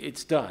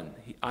 It's done.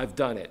 I've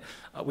done it.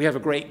 We have a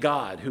great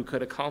God who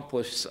could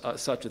accomplish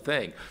such a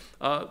thing.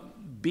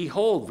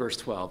 Behold, verse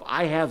 12,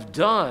 I have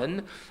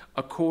done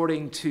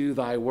according to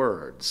thy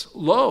words.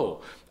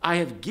 Lo, I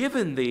have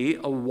given thee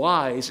a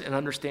wise and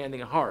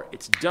understanding heart.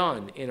 It's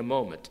done in a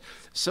moment.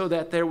 So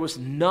that there was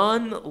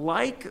none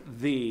like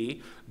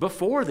thee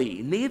before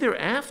thee, neither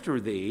after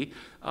thee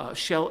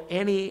shall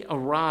any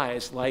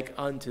arise like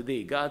unto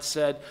thee. God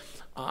said,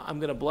 I'm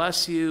going to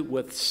bless you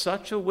with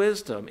such a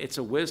wisdom. It's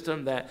a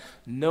wisdom that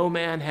no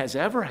man has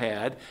ever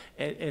had,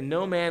 and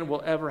no man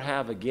will ever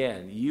have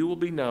again. You will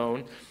be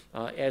known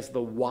as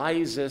the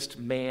wisest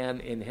man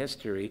in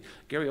history.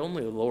 Gary,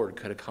 only the Lord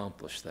could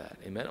accomplish that.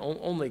 Amen?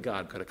 Only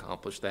God could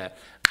accomplish that,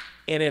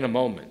 and in a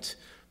moment.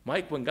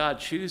 Mike, when God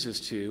chooses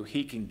to,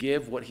 he can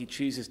give what he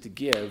chooses to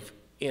give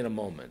in a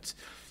moment.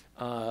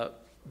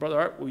 Brother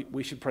Art,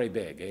 we should pray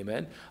big,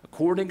 amen?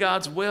 According to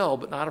God's will,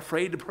 but not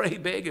afraid to pray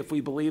big if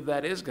we believe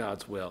that is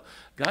God's will.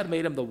 God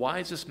made him the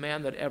wisest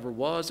man that ever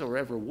was or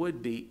ever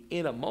would be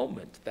in a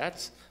moment.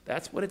 That's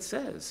what it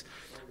says.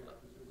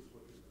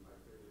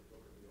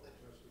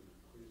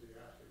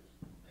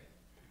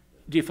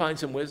 Do you find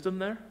some wisdom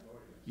there?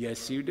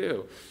 Yes, you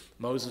do.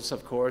 Moses,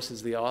 of course,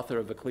 is the author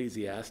of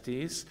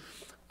Ecclesiastes,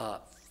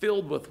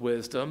 filled with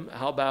wisdom.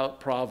 How about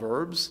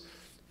Proverbs?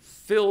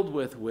 Filled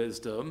with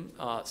wisdom.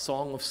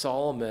 Song of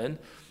Solomon,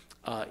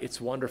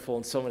 it's wonderful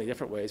in so many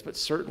different ways, but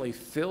certainly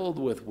filled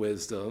with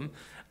wisdom.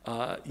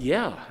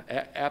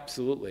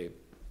 Absolutely.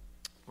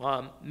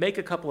 Make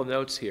a couple of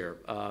notes here.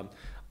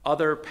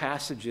 Other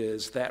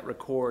passages that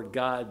record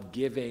God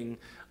giving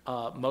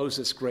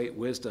Moses great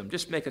wisdom.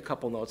 Just make a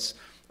couple notes.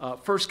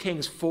 1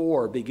 Kings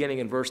 4, beginning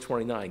in verse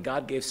 29.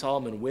 God gave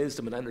Solomon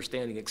wisdom and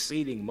understanding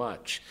exceeding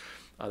much.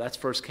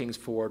 That's 1 Kings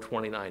 4,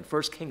 29.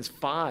 1 Kings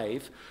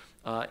 5,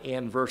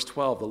 and verse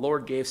 12, the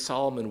Lord gave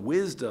Solomon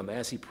wisdom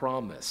as he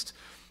promised.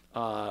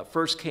 1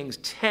 Kings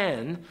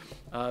 10,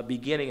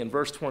 beginning in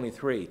verse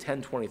 23,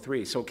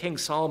 10:23. So King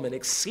Solomon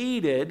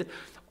exceeded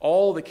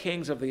all the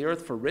kings of the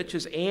earth for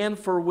riches and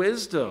for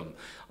wisdom.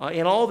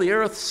 And all the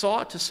earth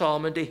sought to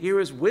Solomon to hear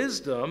his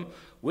wisdom,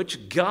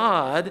 which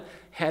God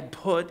had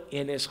put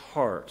in his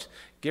heart.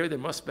 Gary, there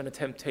must have been a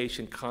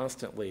temptation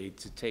constantly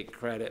to take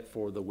credit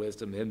for the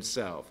wisdom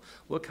himself.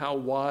 Look how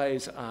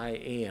wise I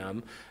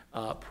am.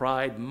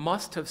 Pride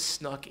must have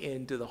snuck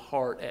into the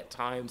heart at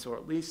times, or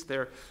at least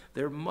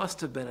there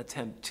must have been a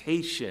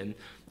temptation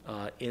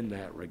in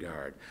that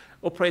regard.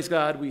 Well, praise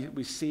God,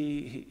 we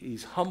see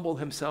he's humbled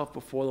himself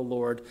before the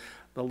Lord.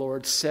 The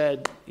Lord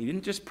said, he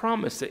didn't just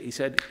promise it, he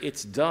said,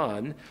 it's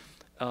done.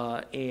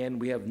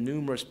 And we have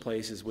numerous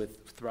places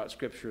throughout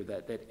Scripture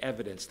that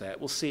evidence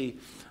that. We'll see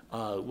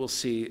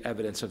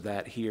evidence of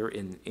that here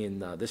in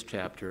this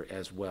chapter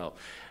as well.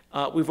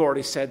 We've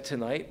already said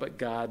tonight, but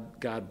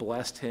God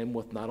blessed him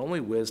with not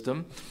only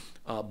wisdom,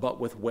 but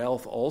with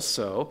wealth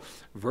also.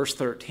 Verse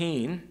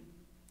 13,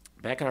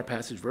 back in our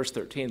passage, verse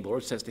 13, the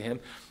Lord says to him,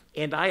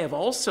 and I have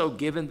also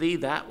given thee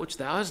that which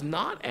thou hast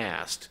not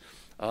asked,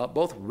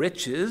 both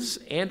riches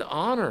and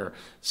honor,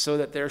 so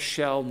that there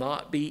shall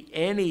not be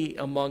any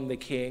among the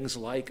kings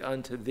like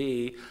unto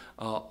thee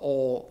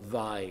all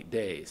thy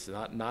days.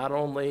 Not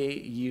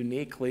only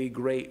uniquely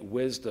great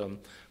wisdom,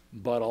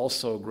 but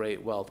also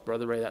great wealth.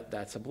 Brother Ray,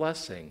 that's a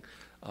blessing.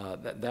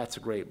 That's a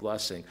great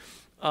blessing.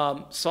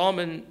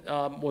 Solomon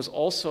was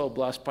also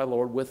blessed by the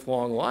Lord with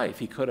long life.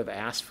 He could have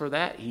asked for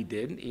that. He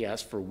didn't. He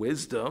asked for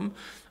wisdom.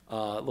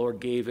 Lord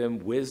gave him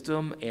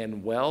wisdom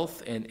and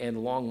wealth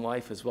and long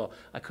life as well.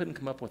 I couldn't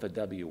come up with a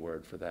W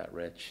word for that,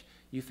 Rich.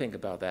 You think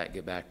about that,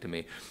 get back to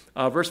me.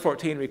 Verse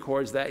 14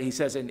 records that. He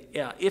says, and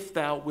if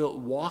thou wilt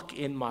walk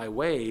in my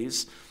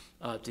ways,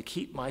 to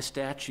keep my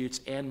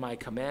statutes and my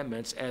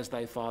commandments as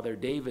thy father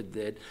David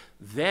did,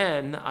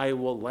 then I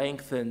will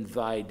lengthen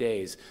thy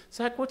days.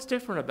 Zach, what's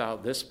different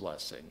about this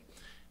blessing?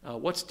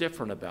 What's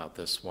different about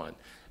this one?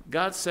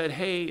 God said,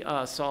 hey,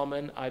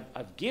 Solomon,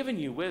 I've given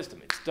you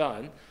wisdom. It's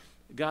done.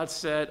 God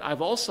said,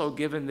 I've also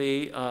given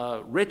thee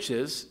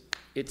riches.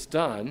 It's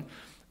done.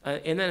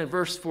 And then in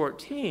verse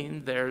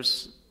 14,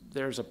 there's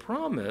a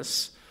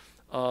promise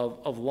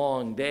of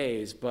long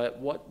days, but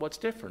what's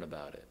different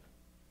about it?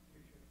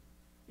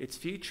 It's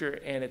future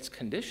and it's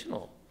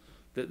conditional.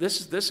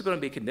 This is going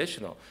to be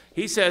conditional.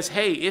 He says,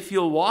 hey, if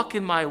you'll walk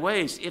in my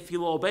ways, if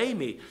you'll obey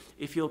me,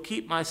 if you'll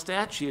keep my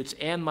statutes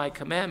and my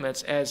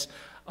commandments as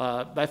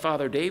thy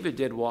father David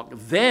did walk,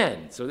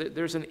 then, so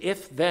there's an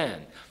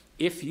if-then.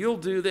 If you'll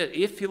do that,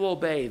 if you'll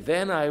obey,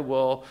 then I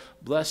will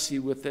bless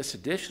you with this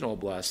additional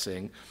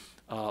blessing,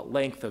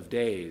 length of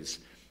days.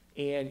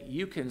 And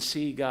you can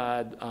see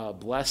God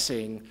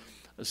blessing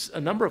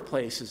a number of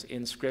places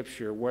in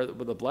Scripture where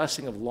the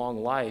blessing of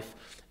long life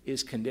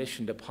is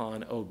conditioned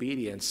upon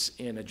obedience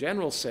in a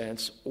general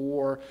sense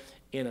or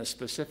in a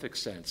specific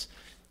sense.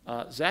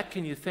 Zach,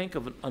 can you think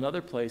of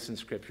another place in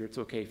Scripture? It's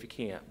okay if you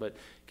can't, but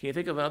can you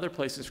think of another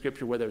place in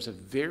Scripture where there's a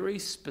very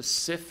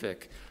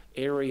specific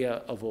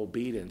area of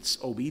obedience,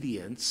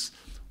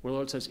 where the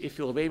Lord says, if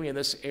you'll obey me in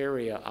this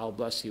area, I'll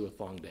bless you with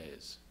long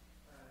days?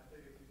 I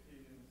think it's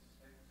Ephesians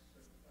 6,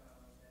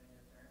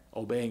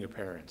 Obeying your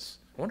parents.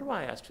 I wonder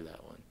why I asked you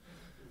that one.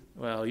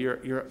 Well,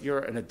 you're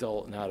an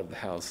adult and out of the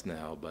house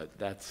now, but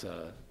that's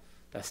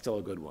still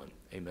a good one.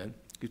 Amen.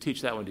 You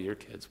teach that one to your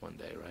kids one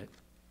day, right?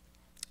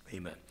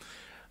 Amen.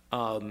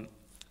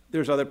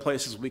 There's other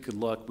places we could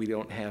look. We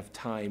don't have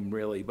time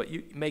really, but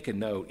you make a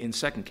note. In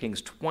 2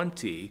 Kings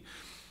 20,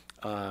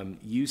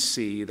 you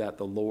see that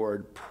the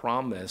Lord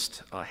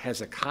promised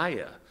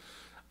Hezekiah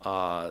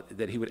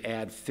that he would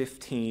add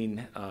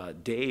 15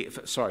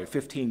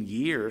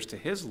 years to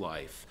his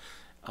life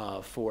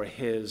for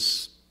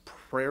his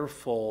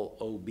prayerful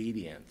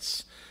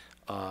obedience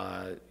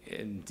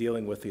in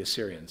dealing with the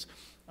Assyrians.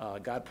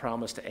 God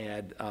promised to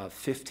add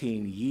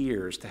 15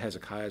 years to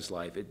Hezekiah's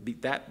life.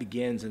 That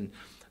begins in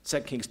 2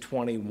 Kings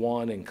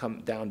 21 and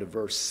come down to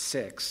verse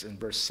 6. In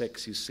verse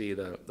 6, you see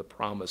the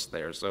promise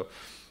there. So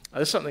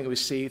this is something we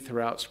see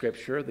throughout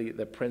Scripture,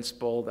 the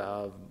principle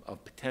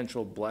of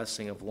potential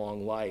blessing of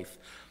long life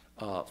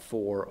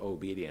for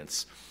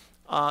obedience.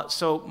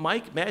 So,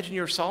 Mike, imagine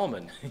you're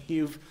Solomon.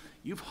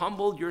 You've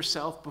humbled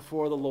yourself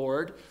before the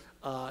Lord.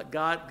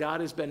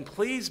 God has been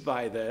pleased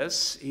by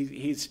this.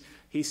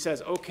 He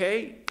says,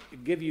 okay,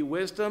 give you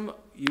wisdom.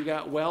 You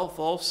got wealth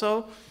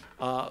also.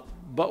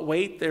 But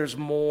wait, there's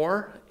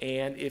more.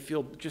 And if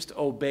you'll just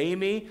obey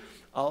me,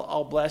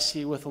 I'll bless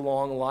you with a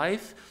long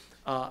life.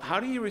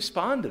 How do you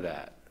respond to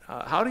that?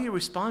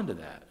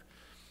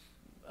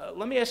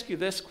 Let me ask you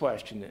this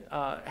question.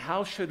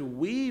 How should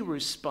we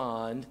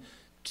respond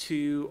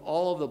to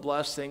all of the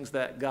blessings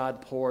that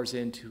God pours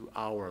into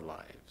our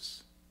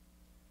lives?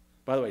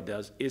 By the way,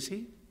 is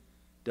he?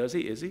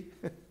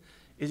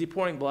 Is he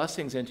pouring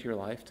blessings into your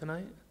life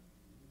tonight?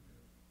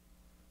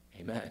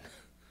 Amen.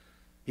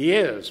 He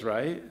is,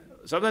 right?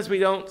 Sometimes we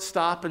don't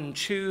stop and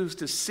choose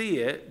to see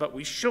it, but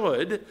we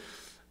should.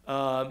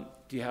 Do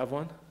you have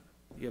one?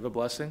 Do you have a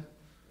blessing?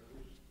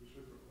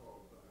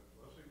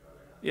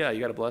 Yeah,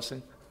 you got a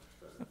blessing?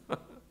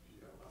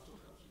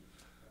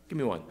 Give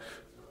me one.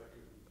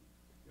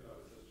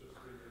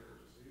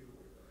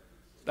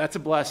 That's a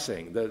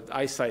blessing. The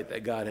eyesight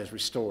that God has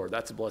restored.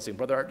 That's a blessing.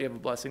 Brother Art, do you have a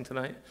blessing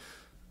tonight?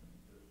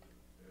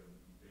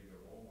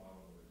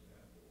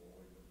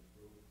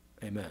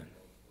 Amen.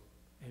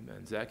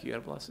 Amen. Zach, you got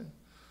a blessing?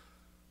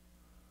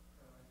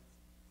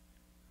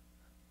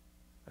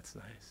 That's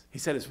nice. He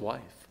said his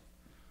wife.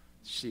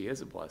 She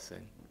is a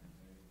blessing.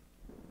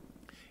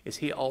 Is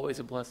he always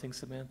a blessing,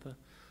 Samantha?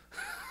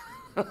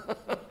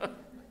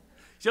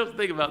 She'll have to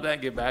think about that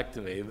and get back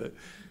to me, but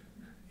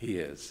he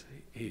is.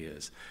 He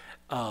is.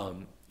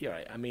 You're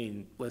right. I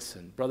mean,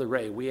 listen, Brother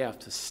Ray, we have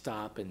to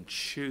stop and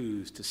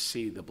choose to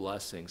see the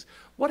blessings.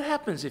 What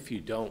happens if you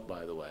don't,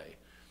 by the way?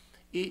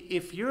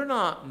 If you're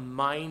not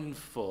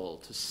mindful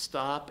to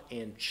stop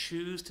and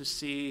choose to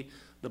see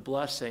the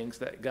blessings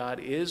that God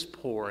is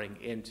pouring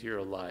into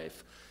your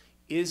life,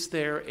 is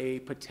there a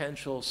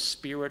potential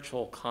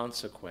spiritual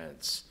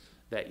consequence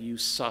that you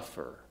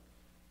suffer?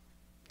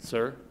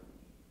 Sir?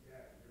 Yeah,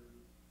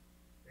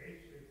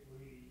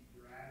 basically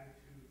your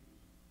attitude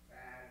is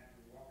bad,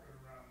 you're walking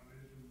around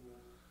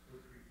miserable,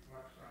 which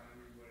reflects on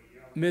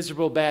everybody else.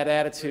 Miserable, bad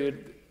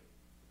attitude.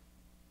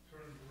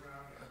 Turns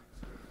around and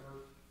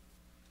hurt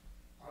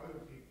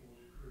other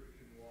people's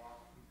Christian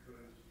walk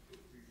because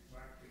it's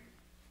reflecting.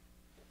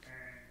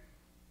 And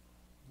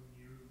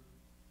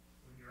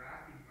when you're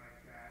acting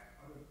like that,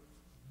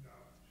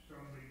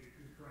 somebody that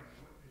you're trying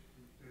to witness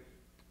to says,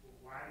 well,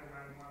 why do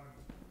I want to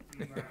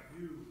be like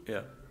you? Yeah.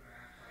 You're going to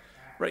act like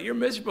that. Right, your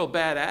miserable,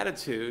 bad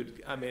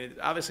attitude, I mean,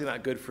 obviously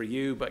not good for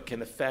you, but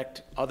can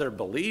affect other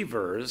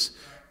believers,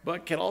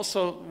 but can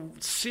also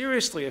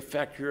seriously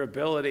affect your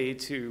ability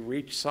to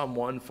reach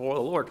someone for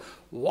the Lord.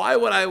 Why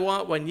would I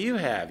want when you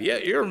have? Yeah,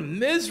 you're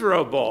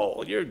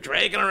miserable. You're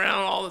dragging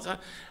around all the time.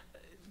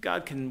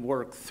 God can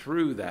work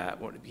through that.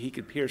 He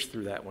can pierce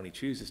through that when he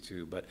chooses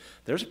to, but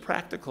there's a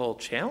practical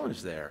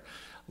challenge there.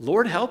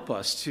 Lord, help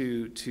us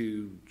to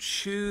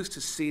choose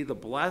to see the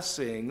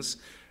blessings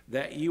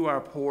that you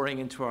are pouring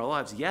into our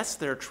lives. Yes,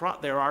 there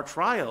are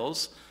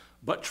trials,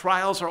 but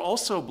trials are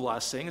also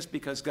blessings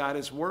because God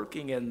is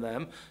working in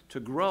them to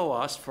grow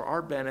us for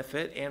our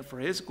benefit and for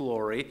his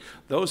glory.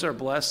 Those are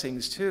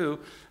blessings too.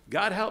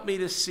 God, help me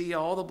to see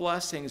all the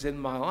blessings in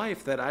my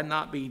life, that I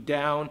not be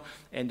down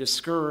and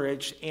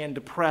discouraged and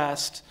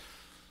depressed.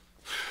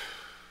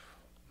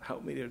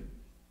 Help me to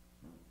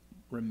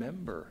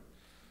remember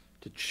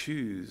to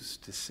choose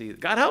to see.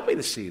 God, help me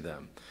to see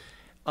them.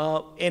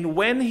 And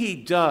when he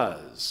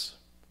does,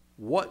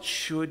 what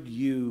should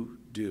you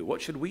do?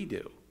 What should we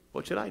do?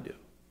 What should I do?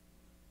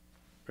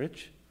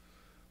 Rich?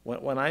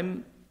 When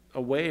I'm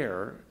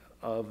aware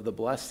of the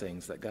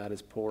blessings that God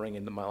is pouring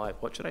into my life,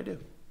 what should I do?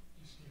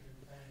 Just give him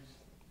thanks.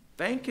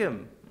 Thank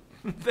him.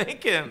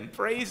 Thank him.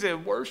 Praise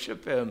him.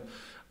 Worship him.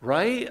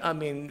 right? I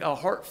mean, a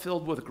heart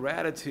filled with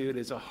gratitude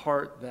is a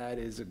heart that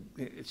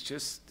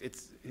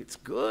it's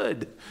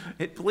good.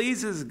 It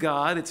pleases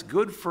God. It's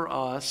good for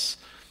us.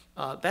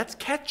 That's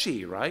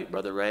catchy, right,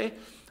 Brother Ray?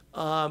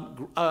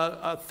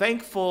 A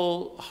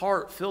thankful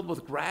heart filled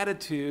with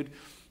gratitude,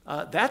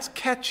 that's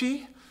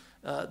catchy.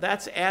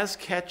 That's as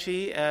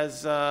catchy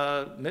as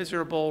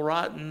miserable,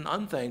 rotten,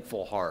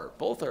 unthankful heart.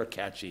 Both are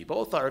catchy.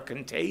 Both are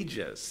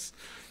contagious.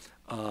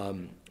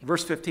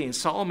 Verse 15,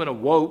 Solomon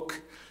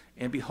awoke,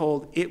 and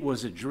behold, it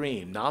was a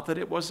dream. Not that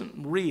it wasn't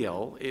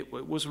real. It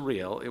was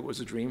real. It was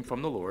a dream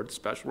from the Lord,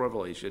 special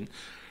revelation.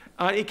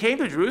 He came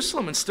to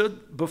Jerusalem and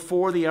stood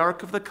before the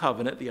Ark of the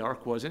Covenant. The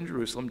Ark was in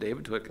Jerusalem.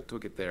 David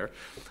took it there.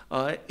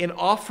 And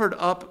offered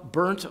up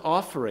burnt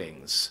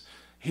offerings.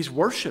 He's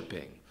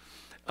worshiping.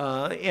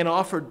 And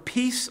offered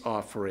peace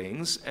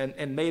offerings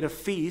and made a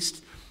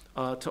feast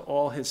to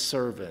all his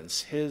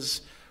servants.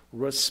 His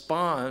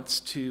response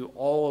to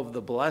all of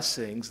the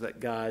blessings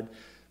that God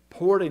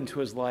poured into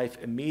his life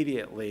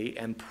immediately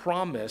and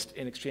promised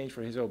in exchange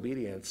for his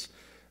obedience,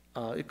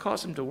 it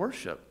caused him to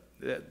worship.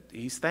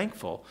 He's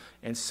thankful.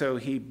 And so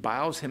he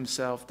bows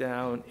himself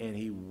down and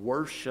he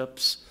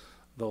worships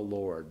the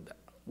Lord.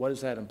 What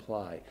does that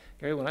imply?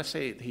 Gary, when I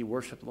say he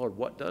worshiped the Lord,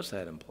 what does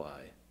that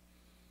imply?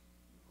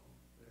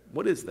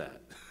 What is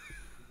that?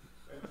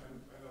 I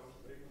don't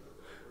think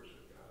whenever I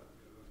worship God,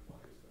 it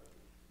implies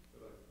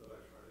that I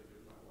try to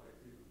give my life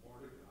even more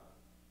to God.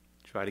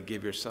 Try to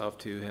give yourself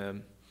to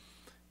him.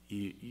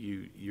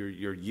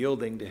 You're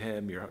yielding to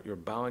him. You're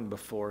bowing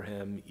before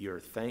him.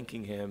 You're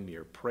thanking him.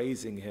 You're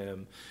praising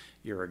him.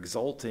 You're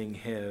exalting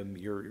him.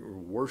 You're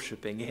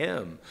worshiping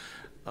him,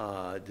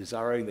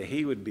 desiring that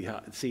he would be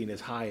seen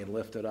as high and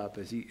lifted up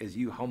as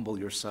you humble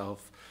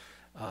yourself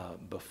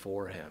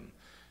before him.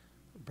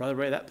 Brother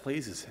Ray, that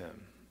pleases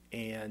him.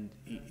 And,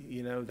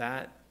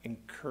 that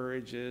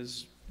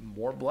encourages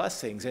more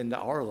blessings into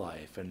our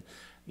life. And,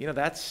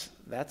 that's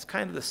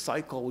kind of the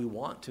cycle we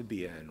want to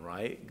be in,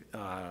 right?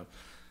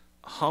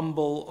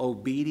 Humble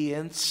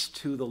obedience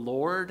to the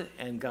Lord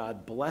and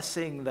God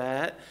blessing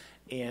that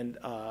and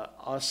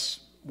us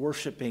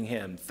worshiping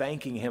him,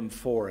 thanking him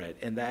for it,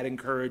 and that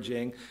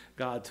encouraging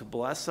God to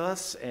bless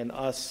us and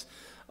us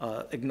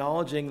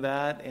acknowledging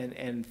that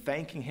and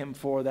thanking him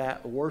for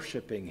that,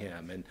 worshiping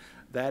him, and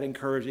that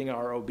encouraging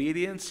our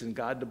obedience and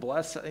God to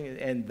bless.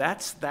 And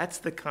that's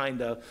the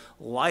kind of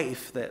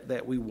life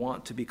that we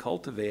want to be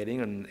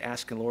cultivating and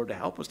asking the Lord to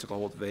help us to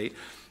cultivate.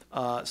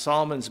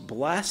 Solomon's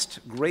blessed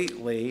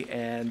greatly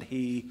and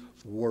he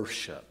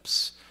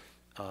worships.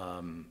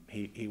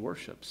 He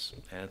worships,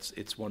 and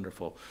it's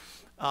wonderful.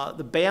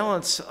 The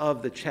balance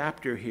of the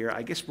chapter here,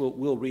 I guess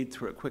we'll read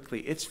through it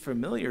quickly. It's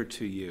familiar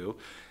to you.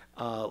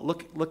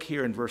 Look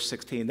here in verse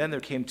 16. Then there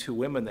came two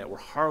women that were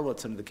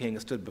harlots unto the king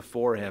and stood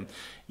before him.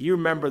 You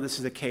remember this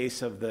is a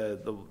case of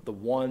the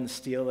one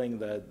stealing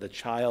the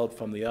child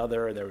from the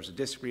other, and there was a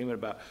disagreement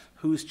about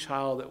whose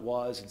child it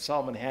was, and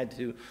Solomon had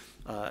to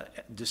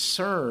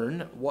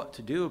discern what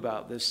to do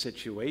about this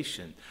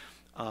situation.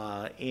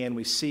 And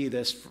we see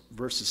this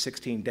verses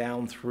 16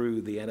 down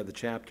through the end of the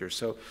chapter.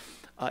 So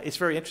it's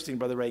very interesting,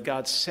 Brother Ray.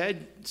 God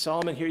said,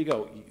 Solomon, here you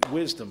go,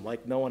 wisdom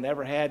like no one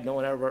ever had, no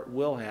one ever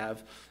will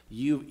have.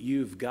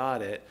 You've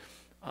got it.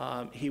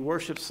 He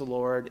worships the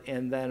Lord,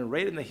 and then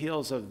right in the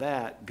heels of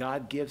that,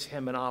 God gives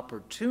him an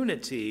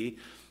opportunity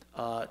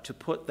to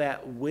put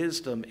that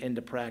wisdom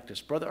into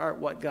practice. Brother Art,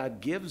 what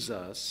God gives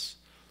us,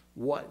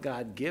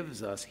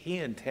 he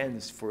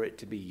intends for it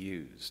to be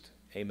used.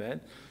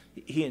 Amen?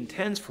 He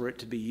intends for it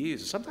to be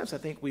used. Sometimes I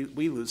think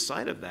we lose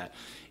sight of that.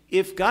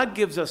 If God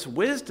gives us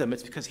wisdom,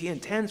 it's because he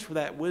intends for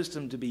that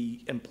wisdom to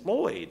be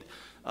employed.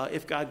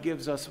 If God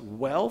gives us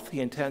wealth, he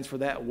intends for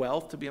that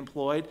wealth to be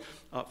employed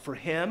for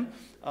him.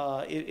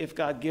 If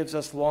God gives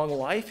us long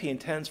life, he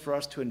intends for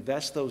us to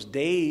invest those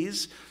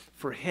days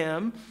for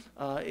him.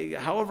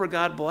 However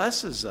God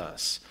blesses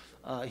us,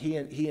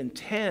 he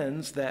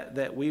intends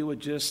that we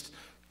would just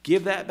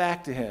give that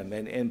back to him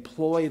and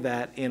employ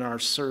that in our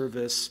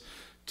service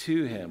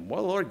to him.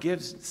 Well, the Lord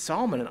gives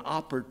Solomon an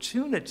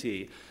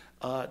opportunity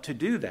to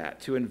do that,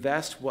 to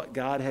invest what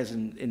God has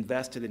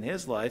invested in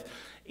his life.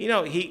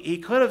 He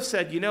could have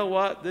said, you know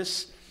what,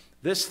 this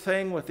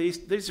thing with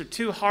these are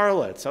two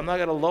harlots. I'm not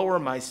going to lower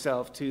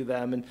myself to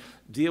them and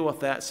deal with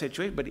that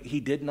situation. But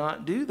he did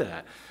not do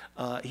that.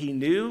 He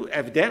knew,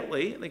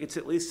 evidently, I think it's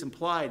at least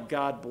implied,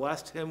 God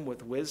blessed him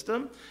with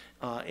wisdom.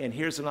 And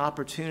here's an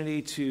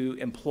opportunity to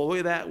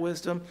employ that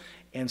wisdom.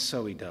 And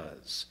so he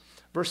does.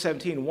 Verse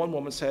 17, one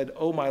woman said,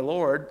 "O my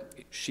Lord,"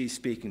 she's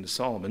speaking to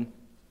Solomon,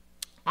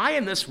 "I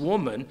and this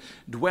woman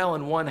dwell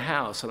in one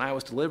house, and I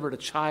was delivered a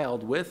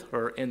child with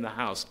her in the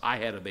house." I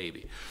had a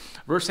baby.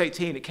 Verse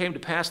 18, "It came to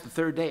pass the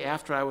third day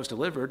after I was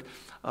delivered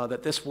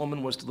that this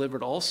woman was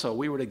delivered also.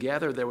 We were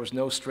together. There was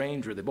no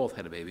stranger." They both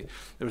had a baby.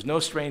 "There was no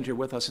stranger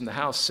with us in the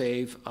house,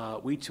 save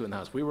we two in the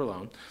house." We were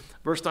alone.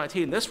 Verse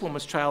 19, "This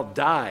woman's child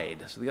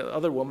died." So the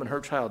other woman,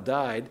 her child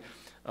died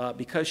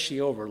because she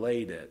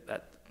overlaid it.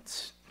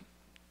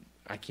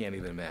 I can't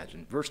even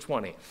imagine. Verse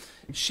 20,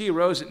 she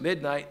arose at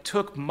midnight,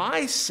 took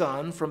my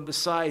son from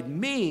beside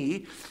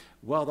me,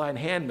 while thine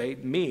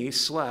handmaid, me,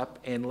 slept,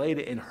 and laid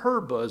it in her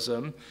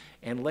bosom,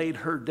 and laid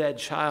her dead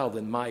child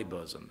in my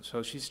bosom.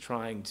 So she's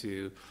trying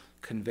to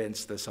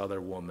convince this other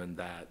woman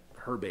that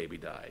her baby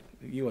died.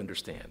 You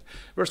understand.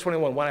 Verse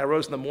 21, when I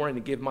arose in the morning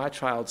to give my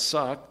child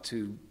suck,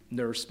 to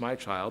nurse my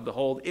child,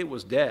 behold, it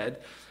was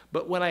dead.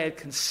 But when I had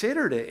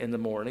considered it in the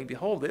morning,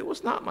 behold, it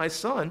was not my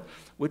son,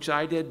 which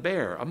I did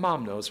bear. A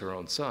mom knows her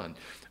own son.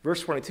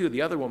 Verse 22,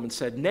 the other woman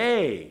said,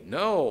 nay,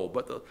 no,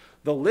 but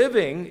the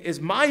living is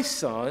my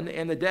son,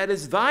 and the dead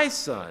is thy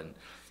son.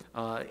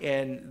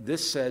 And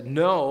this said,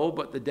 no,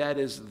 but the dead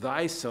is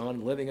thy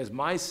son, living is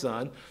my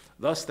son.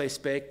 Thus they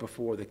spake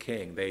before the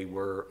king. They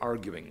were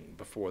arguing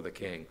before the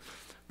king.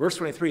 Verse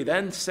 23,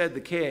 then said the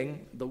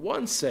king, the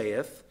one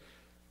saith,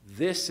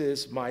 this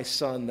is my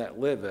son that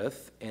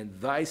liveth, and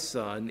thy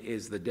son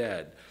is the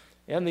dead.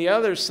 And the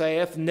other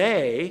saith,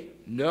 nay,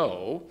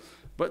 no,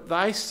 but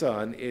thy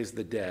son is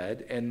the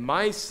dead, and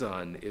my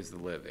son is the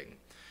living.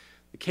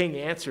 The king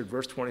answered,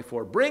 verse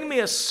 24, bring me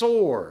a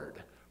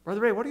sword.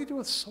 Brother Ray, what do you do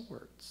with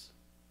swords?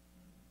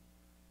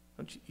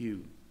 Don't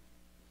you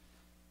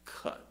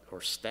cut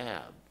or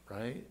stab,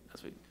 right?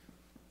 That's what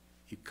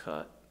you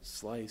cut,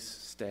 slice,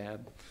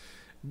 stab.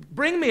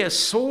 Bring me a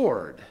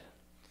sword.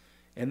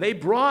 And they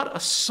brought a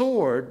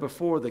sword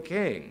before the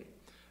king.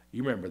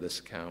 You remember this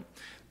account.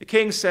 The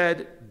king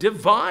said,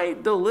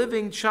 divide the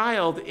living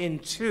child in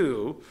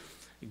two,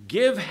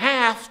 give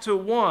half to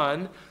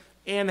one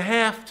and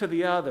half to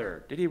the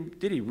other. Did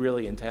he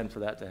really intend for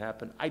that to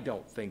happen? I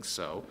don't think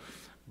so.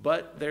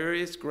 But there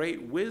is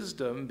great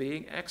wisdom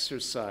being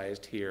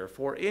exercised here.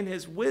 For in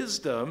his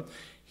wisdom,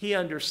 he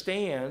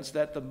understands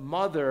that the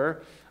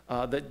mother,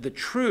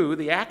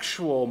 the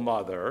actual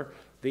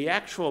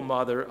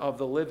mother of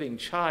the living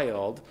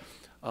child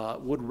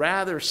would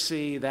rather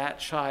see that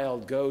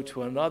child go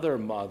to another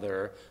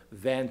mother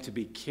than to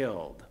be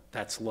killed.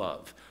 That's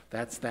love.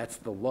 That's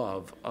the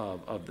love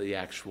of the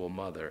actual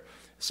mother.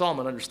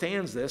 Solomon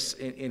understands this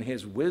in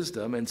his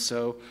wisdom, and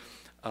so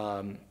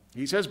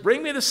he says,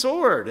 bring me the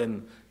sword,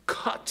 and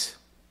cut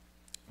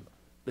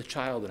the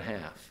child in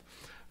half.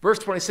 Verse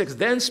 26,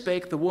 then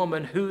spake the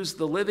woman whose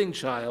the living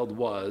child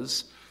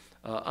was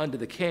unto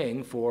the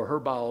king, for her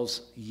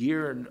bowels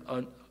yearned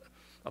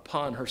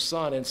upon her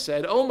son, and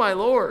said, O my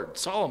lord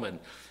Solomon,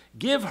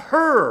 give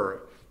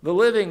her the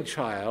living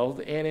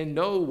child, and in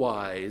no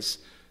wise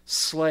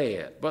slay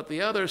it. But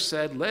the other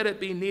said, let it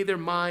be neither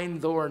mine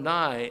nor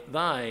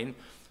thine,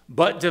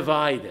 but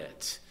divide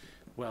it.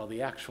 Well,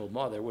 the actual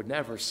mother would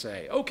never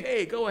say,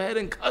 okay, go ahead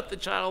and cut the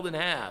child in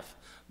half.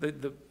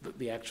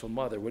 The actual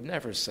mother would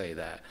never say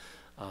that.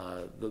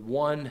 The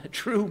one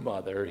true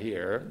mother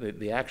here,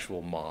 the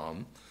actual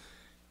mom,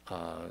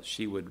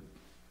 she would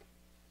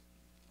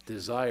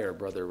desire,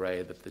 Brother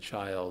Ray, that the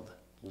child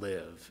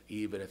live,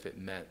 even if it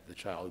meant the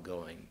child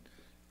going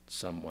to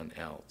someone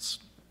else.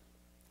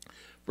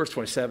 Verse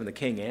 27, the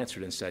king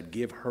answered and said,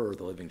 give her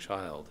the living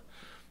child,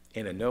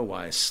 and in no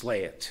wise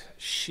slay it.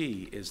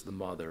 She is the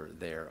mother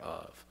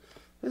thereof.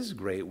 This is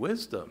great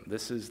wisdom.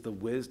 This is the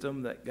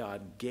wisdom that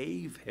God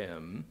gave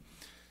him.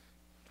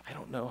 I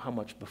don't know how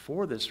much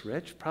before this,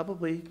 Rich.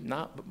 Probably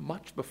not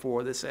much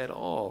before this at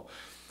all.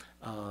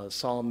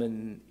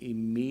 Solomon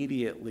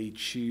immediately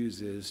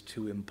chooses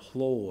to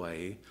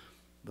employ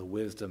the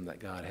wisdom that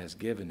God has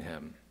given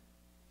him,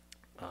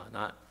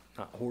 not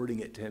hoarding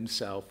it to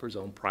himself for his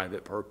own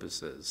private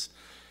purposes.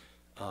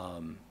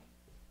 And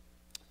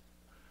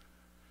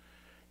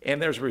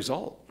there's a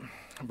result.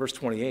 Verse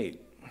 28,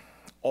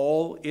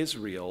 all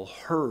Israel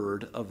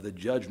heard of the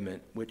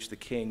judgment which the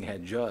king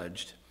had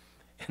judged,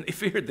 and they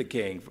feared the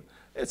king.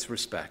 It's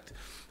respect.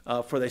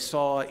 For they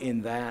saw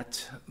in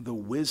that the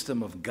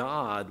wisdom of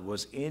God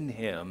was in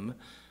him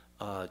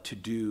to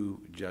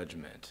do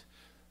judgment.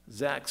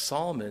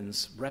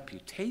 Solomon's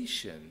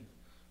reputation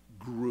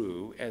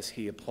grew as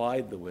he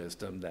applied the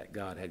wisdom that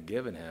God had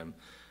given him.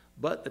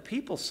 But the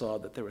people saw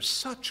that there was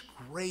such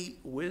great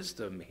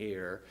wisdom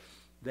here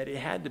that it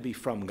had to be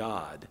from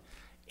God.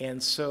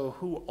 And so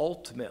who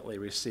ultimately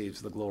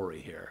receives the glory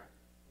here?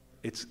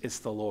 It's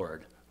the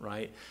Lord,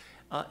 right?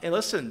 And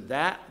listen,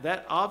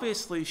 that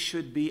obviously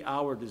should be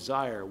our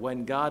desire.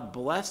 When God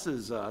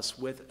blesses us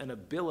with an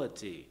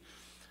ability,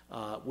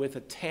 with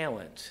a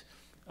talent,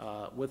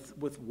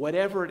 with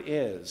whatever it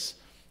is,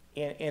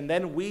 and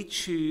then we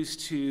choose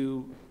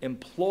to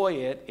employ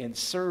it in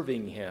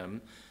serving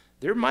him,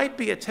 there might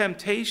be a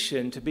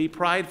temptation to be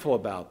prideful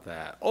about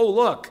that. Oh,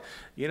 look,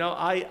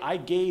 I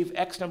gave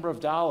X number of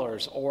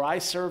dollars, or I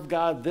served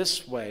God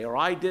this way, or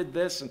I did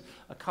this and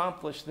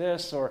accomplished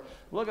this, or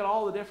look at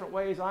all the different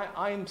ways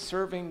I'm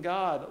serving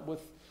God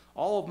with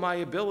all of my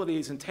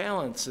abilities and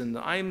talents, and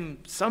I'm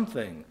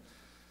something.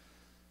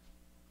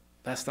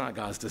 That's not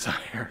God's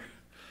desire.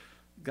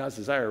 God's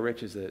desire,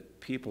 Rich, is that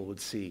people would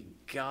see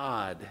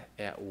God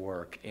at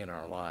work in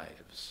our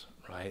lives,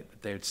 right?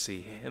 That they would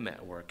see him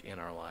at work in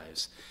our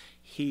lives.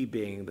 He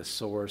being the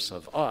source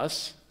of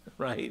us,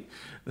 right?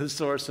 The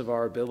source of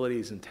our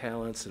abilities and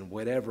talents and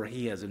whatever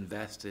he has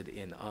invested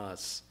in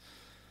us.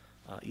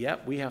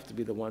 Yep, we have to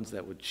be the ones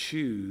that would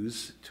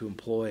choose to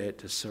employ it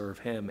to serve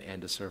him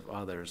and to serve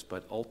others,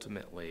 but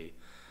ultimately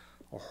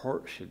our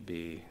heart should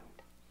be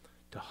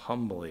to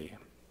humbly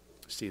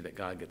see that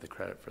God get the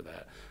credit for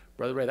that.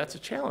 Brother Ray, that's a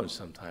challenge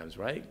sometimes,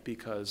 right?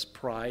 Because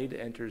pride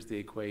enters the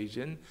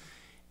equation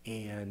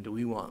and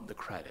we want the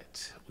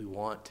credit. We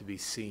want to be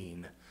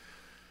seen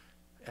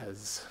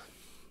as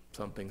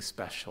something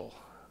special.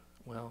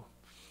 Well,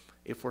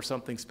 if we're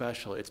something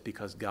special, it's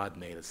because God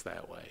made us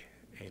that way.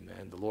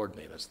 Amen. The Lord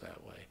made us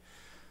that way.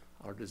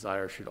 Our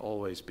desire should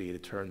always be to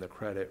turn the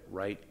credit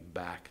right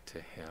back to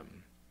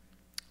him.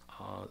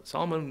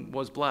 Solomon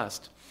was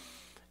blessed,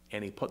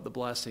 and he put the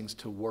blessings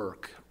to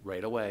work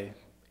right away,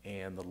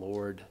 and the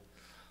Lord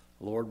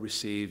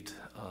received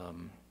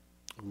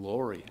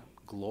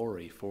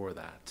glory for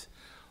that.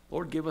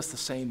 Lord, give us the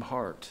same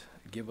heart.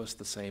 Give us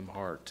the same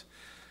heart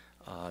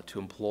to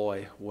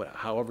employ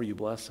however you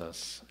bless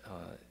us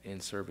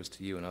in service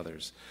to you and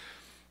others.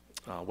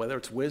 Whether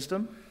it's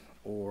wisdom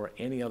or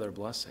any other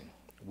blessing,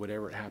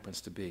 whatever it happens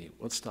to be.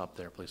 Let's stop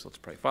there, please. Let's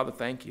pray. Father,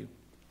 thank you,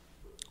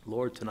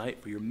 Lord,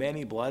 tonight for your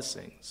many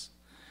blessings.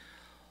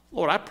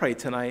 Lord, I pray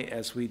tonight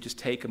as we just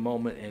take a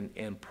moment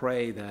and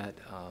pray that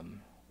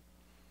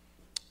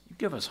you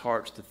give us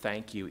hearts to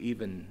thank you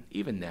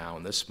even now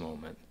in this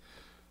moment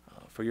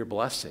for your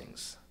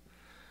blessings.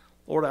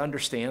 Lord, I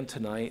understand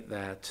tonight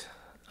that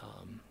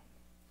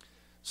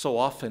so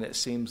often it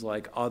seems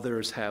like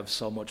others have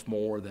so much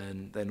more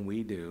than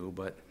we do,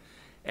 but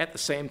at the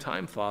same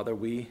time, Father,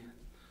 we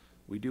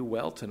do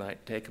well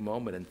tonight to take a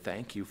moment and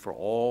thank you for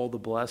all the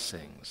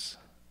blessings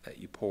that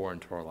you pour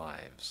into our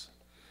lives.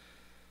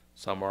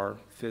 Some are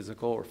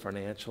physical or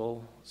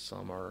financial,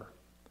 some are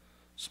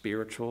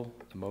spiritual,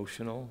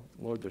 emotional.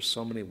 Lord, there's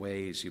so many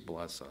ways you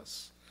bless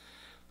us.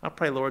 I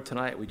pray, Lord,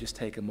 tonight we just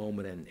take a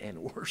moment and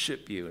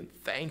worship you and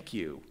thank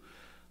you.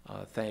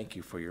 Thank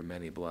you for your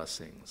many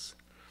blessings.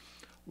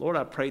 Lord,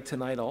 I pray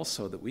tonight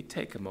also that we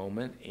take a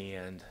moment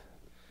and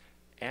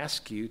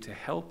ask you to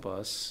help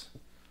us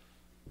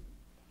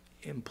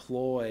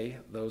employ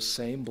those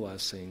same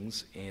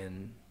blessings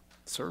in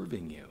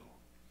serving you,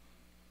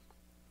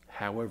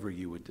 however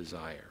you would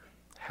desire.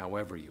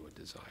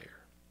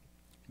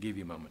 Give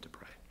you a moment to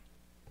pray.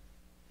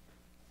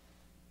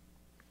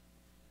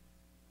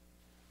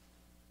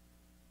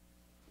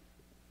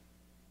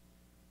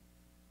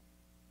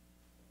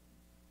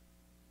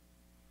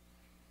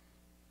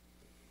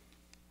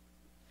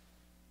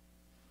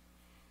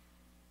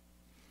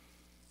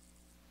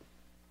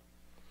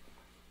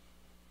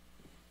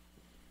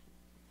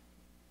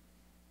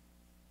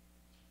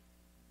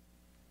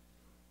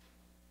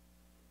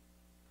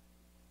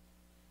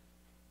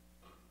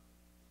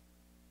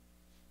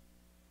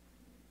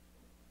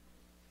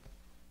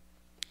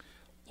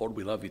 Lord,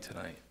 we love you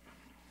tonight.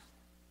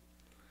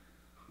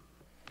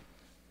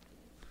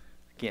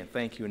 I can't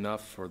thank you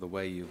enough for the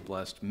way you've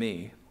blessed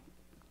me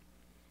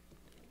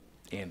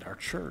and our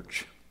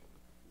church.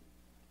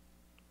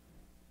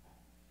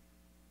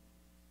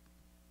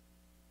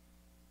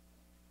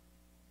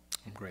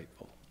 I'm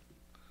grateful.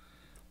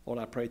 Lord,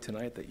 I pray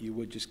tonight that you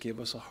would just give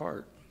us a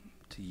heart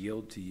to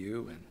yield to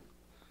you and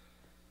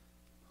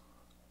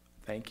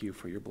thank you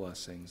for your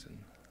blessings and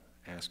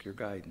ask your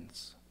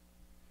guidance.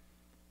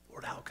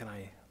 Lord, how can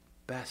I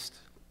best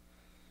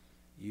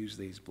use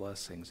these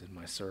blessings in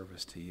my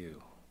service to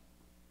you?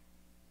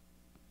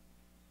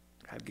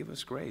 God, give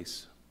us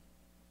grace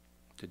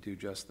to do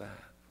just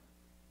that.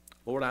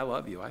 Lord, I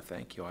love you. I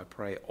thank you. I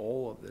pray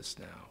all of this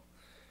now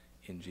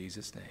in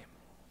Jesus' name.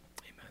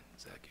 Amen.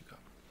 Zach, you go.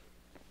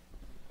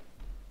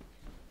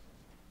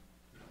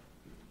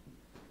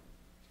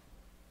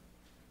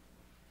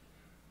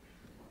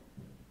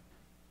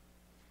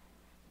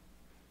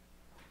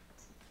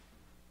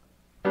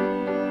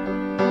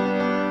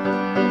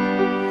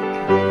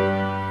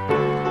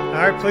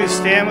 All right, please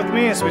stand with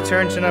me as we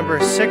turn to number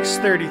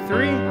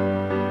 633.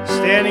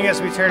 Standing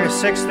as we turn to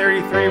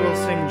 633, we'll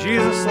sing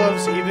Jesus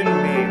Loves Even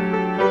Me.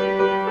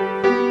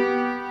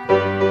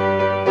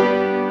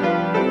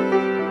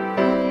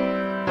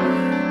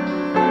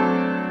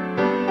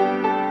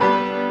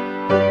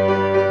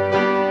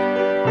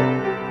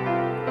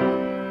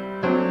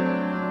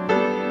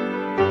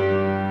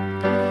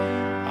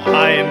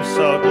 I am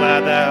so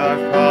glad that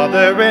our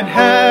Father in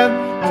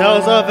heaven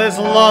tells of his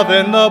love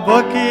in the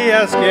book he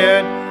has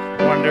given.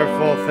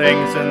 Wonderful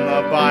things in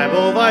the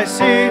Bible I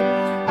see.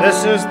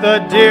 This is the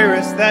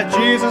dearest that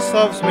Jesus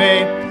loves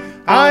me.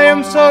 I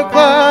am so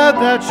glad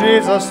that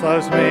Jesus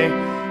loves me.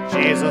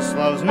 Jesus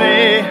loves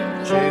me.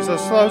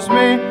 Jesus loves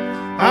me.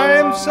 I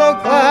am so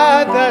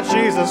glad that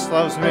Jesus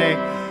loves me.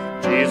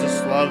 Jesus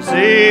loves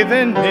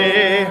even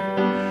me.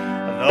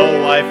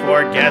 Though I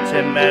forget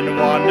him and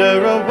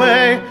wander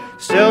away,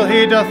 still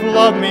he doth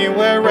love me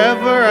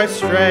wherever I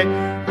stray.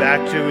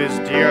 Back to his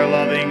dear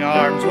loving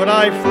arms would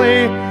I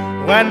flee,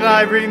 when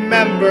I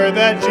remember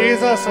that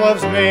Jesus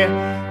loves me.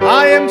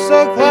 I am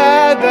so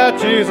glad that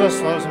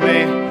Jesus loves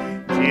me.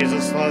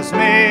 Jesus loves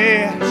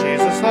me,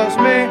 Jesus loves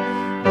me.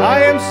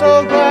 I am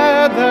so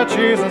glad that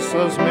Jesus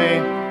loves me.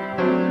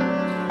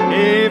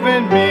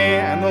 Even me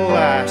and the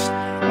last.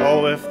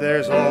 Oh, if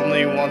there's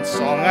only one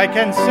song I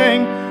can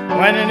sing,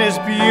 when in his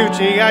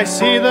beauty I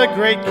see the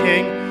great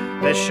King,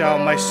 this shall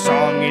my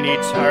song in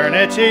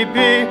eternity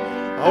be.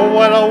 Oh,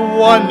 what a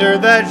wonder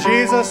that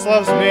Jesus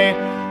loves me.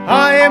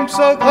 I am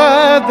so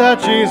glad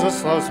that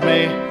Jesus loves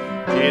me.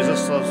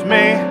 Jesus loves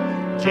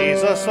me.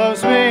 Jesus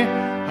loves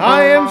me.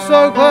 I am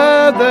so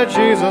glad that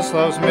Jesus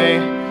loves me.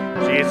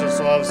 Jesus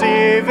loves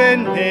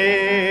even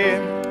me.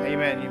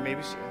 Amen. You may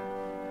be seated.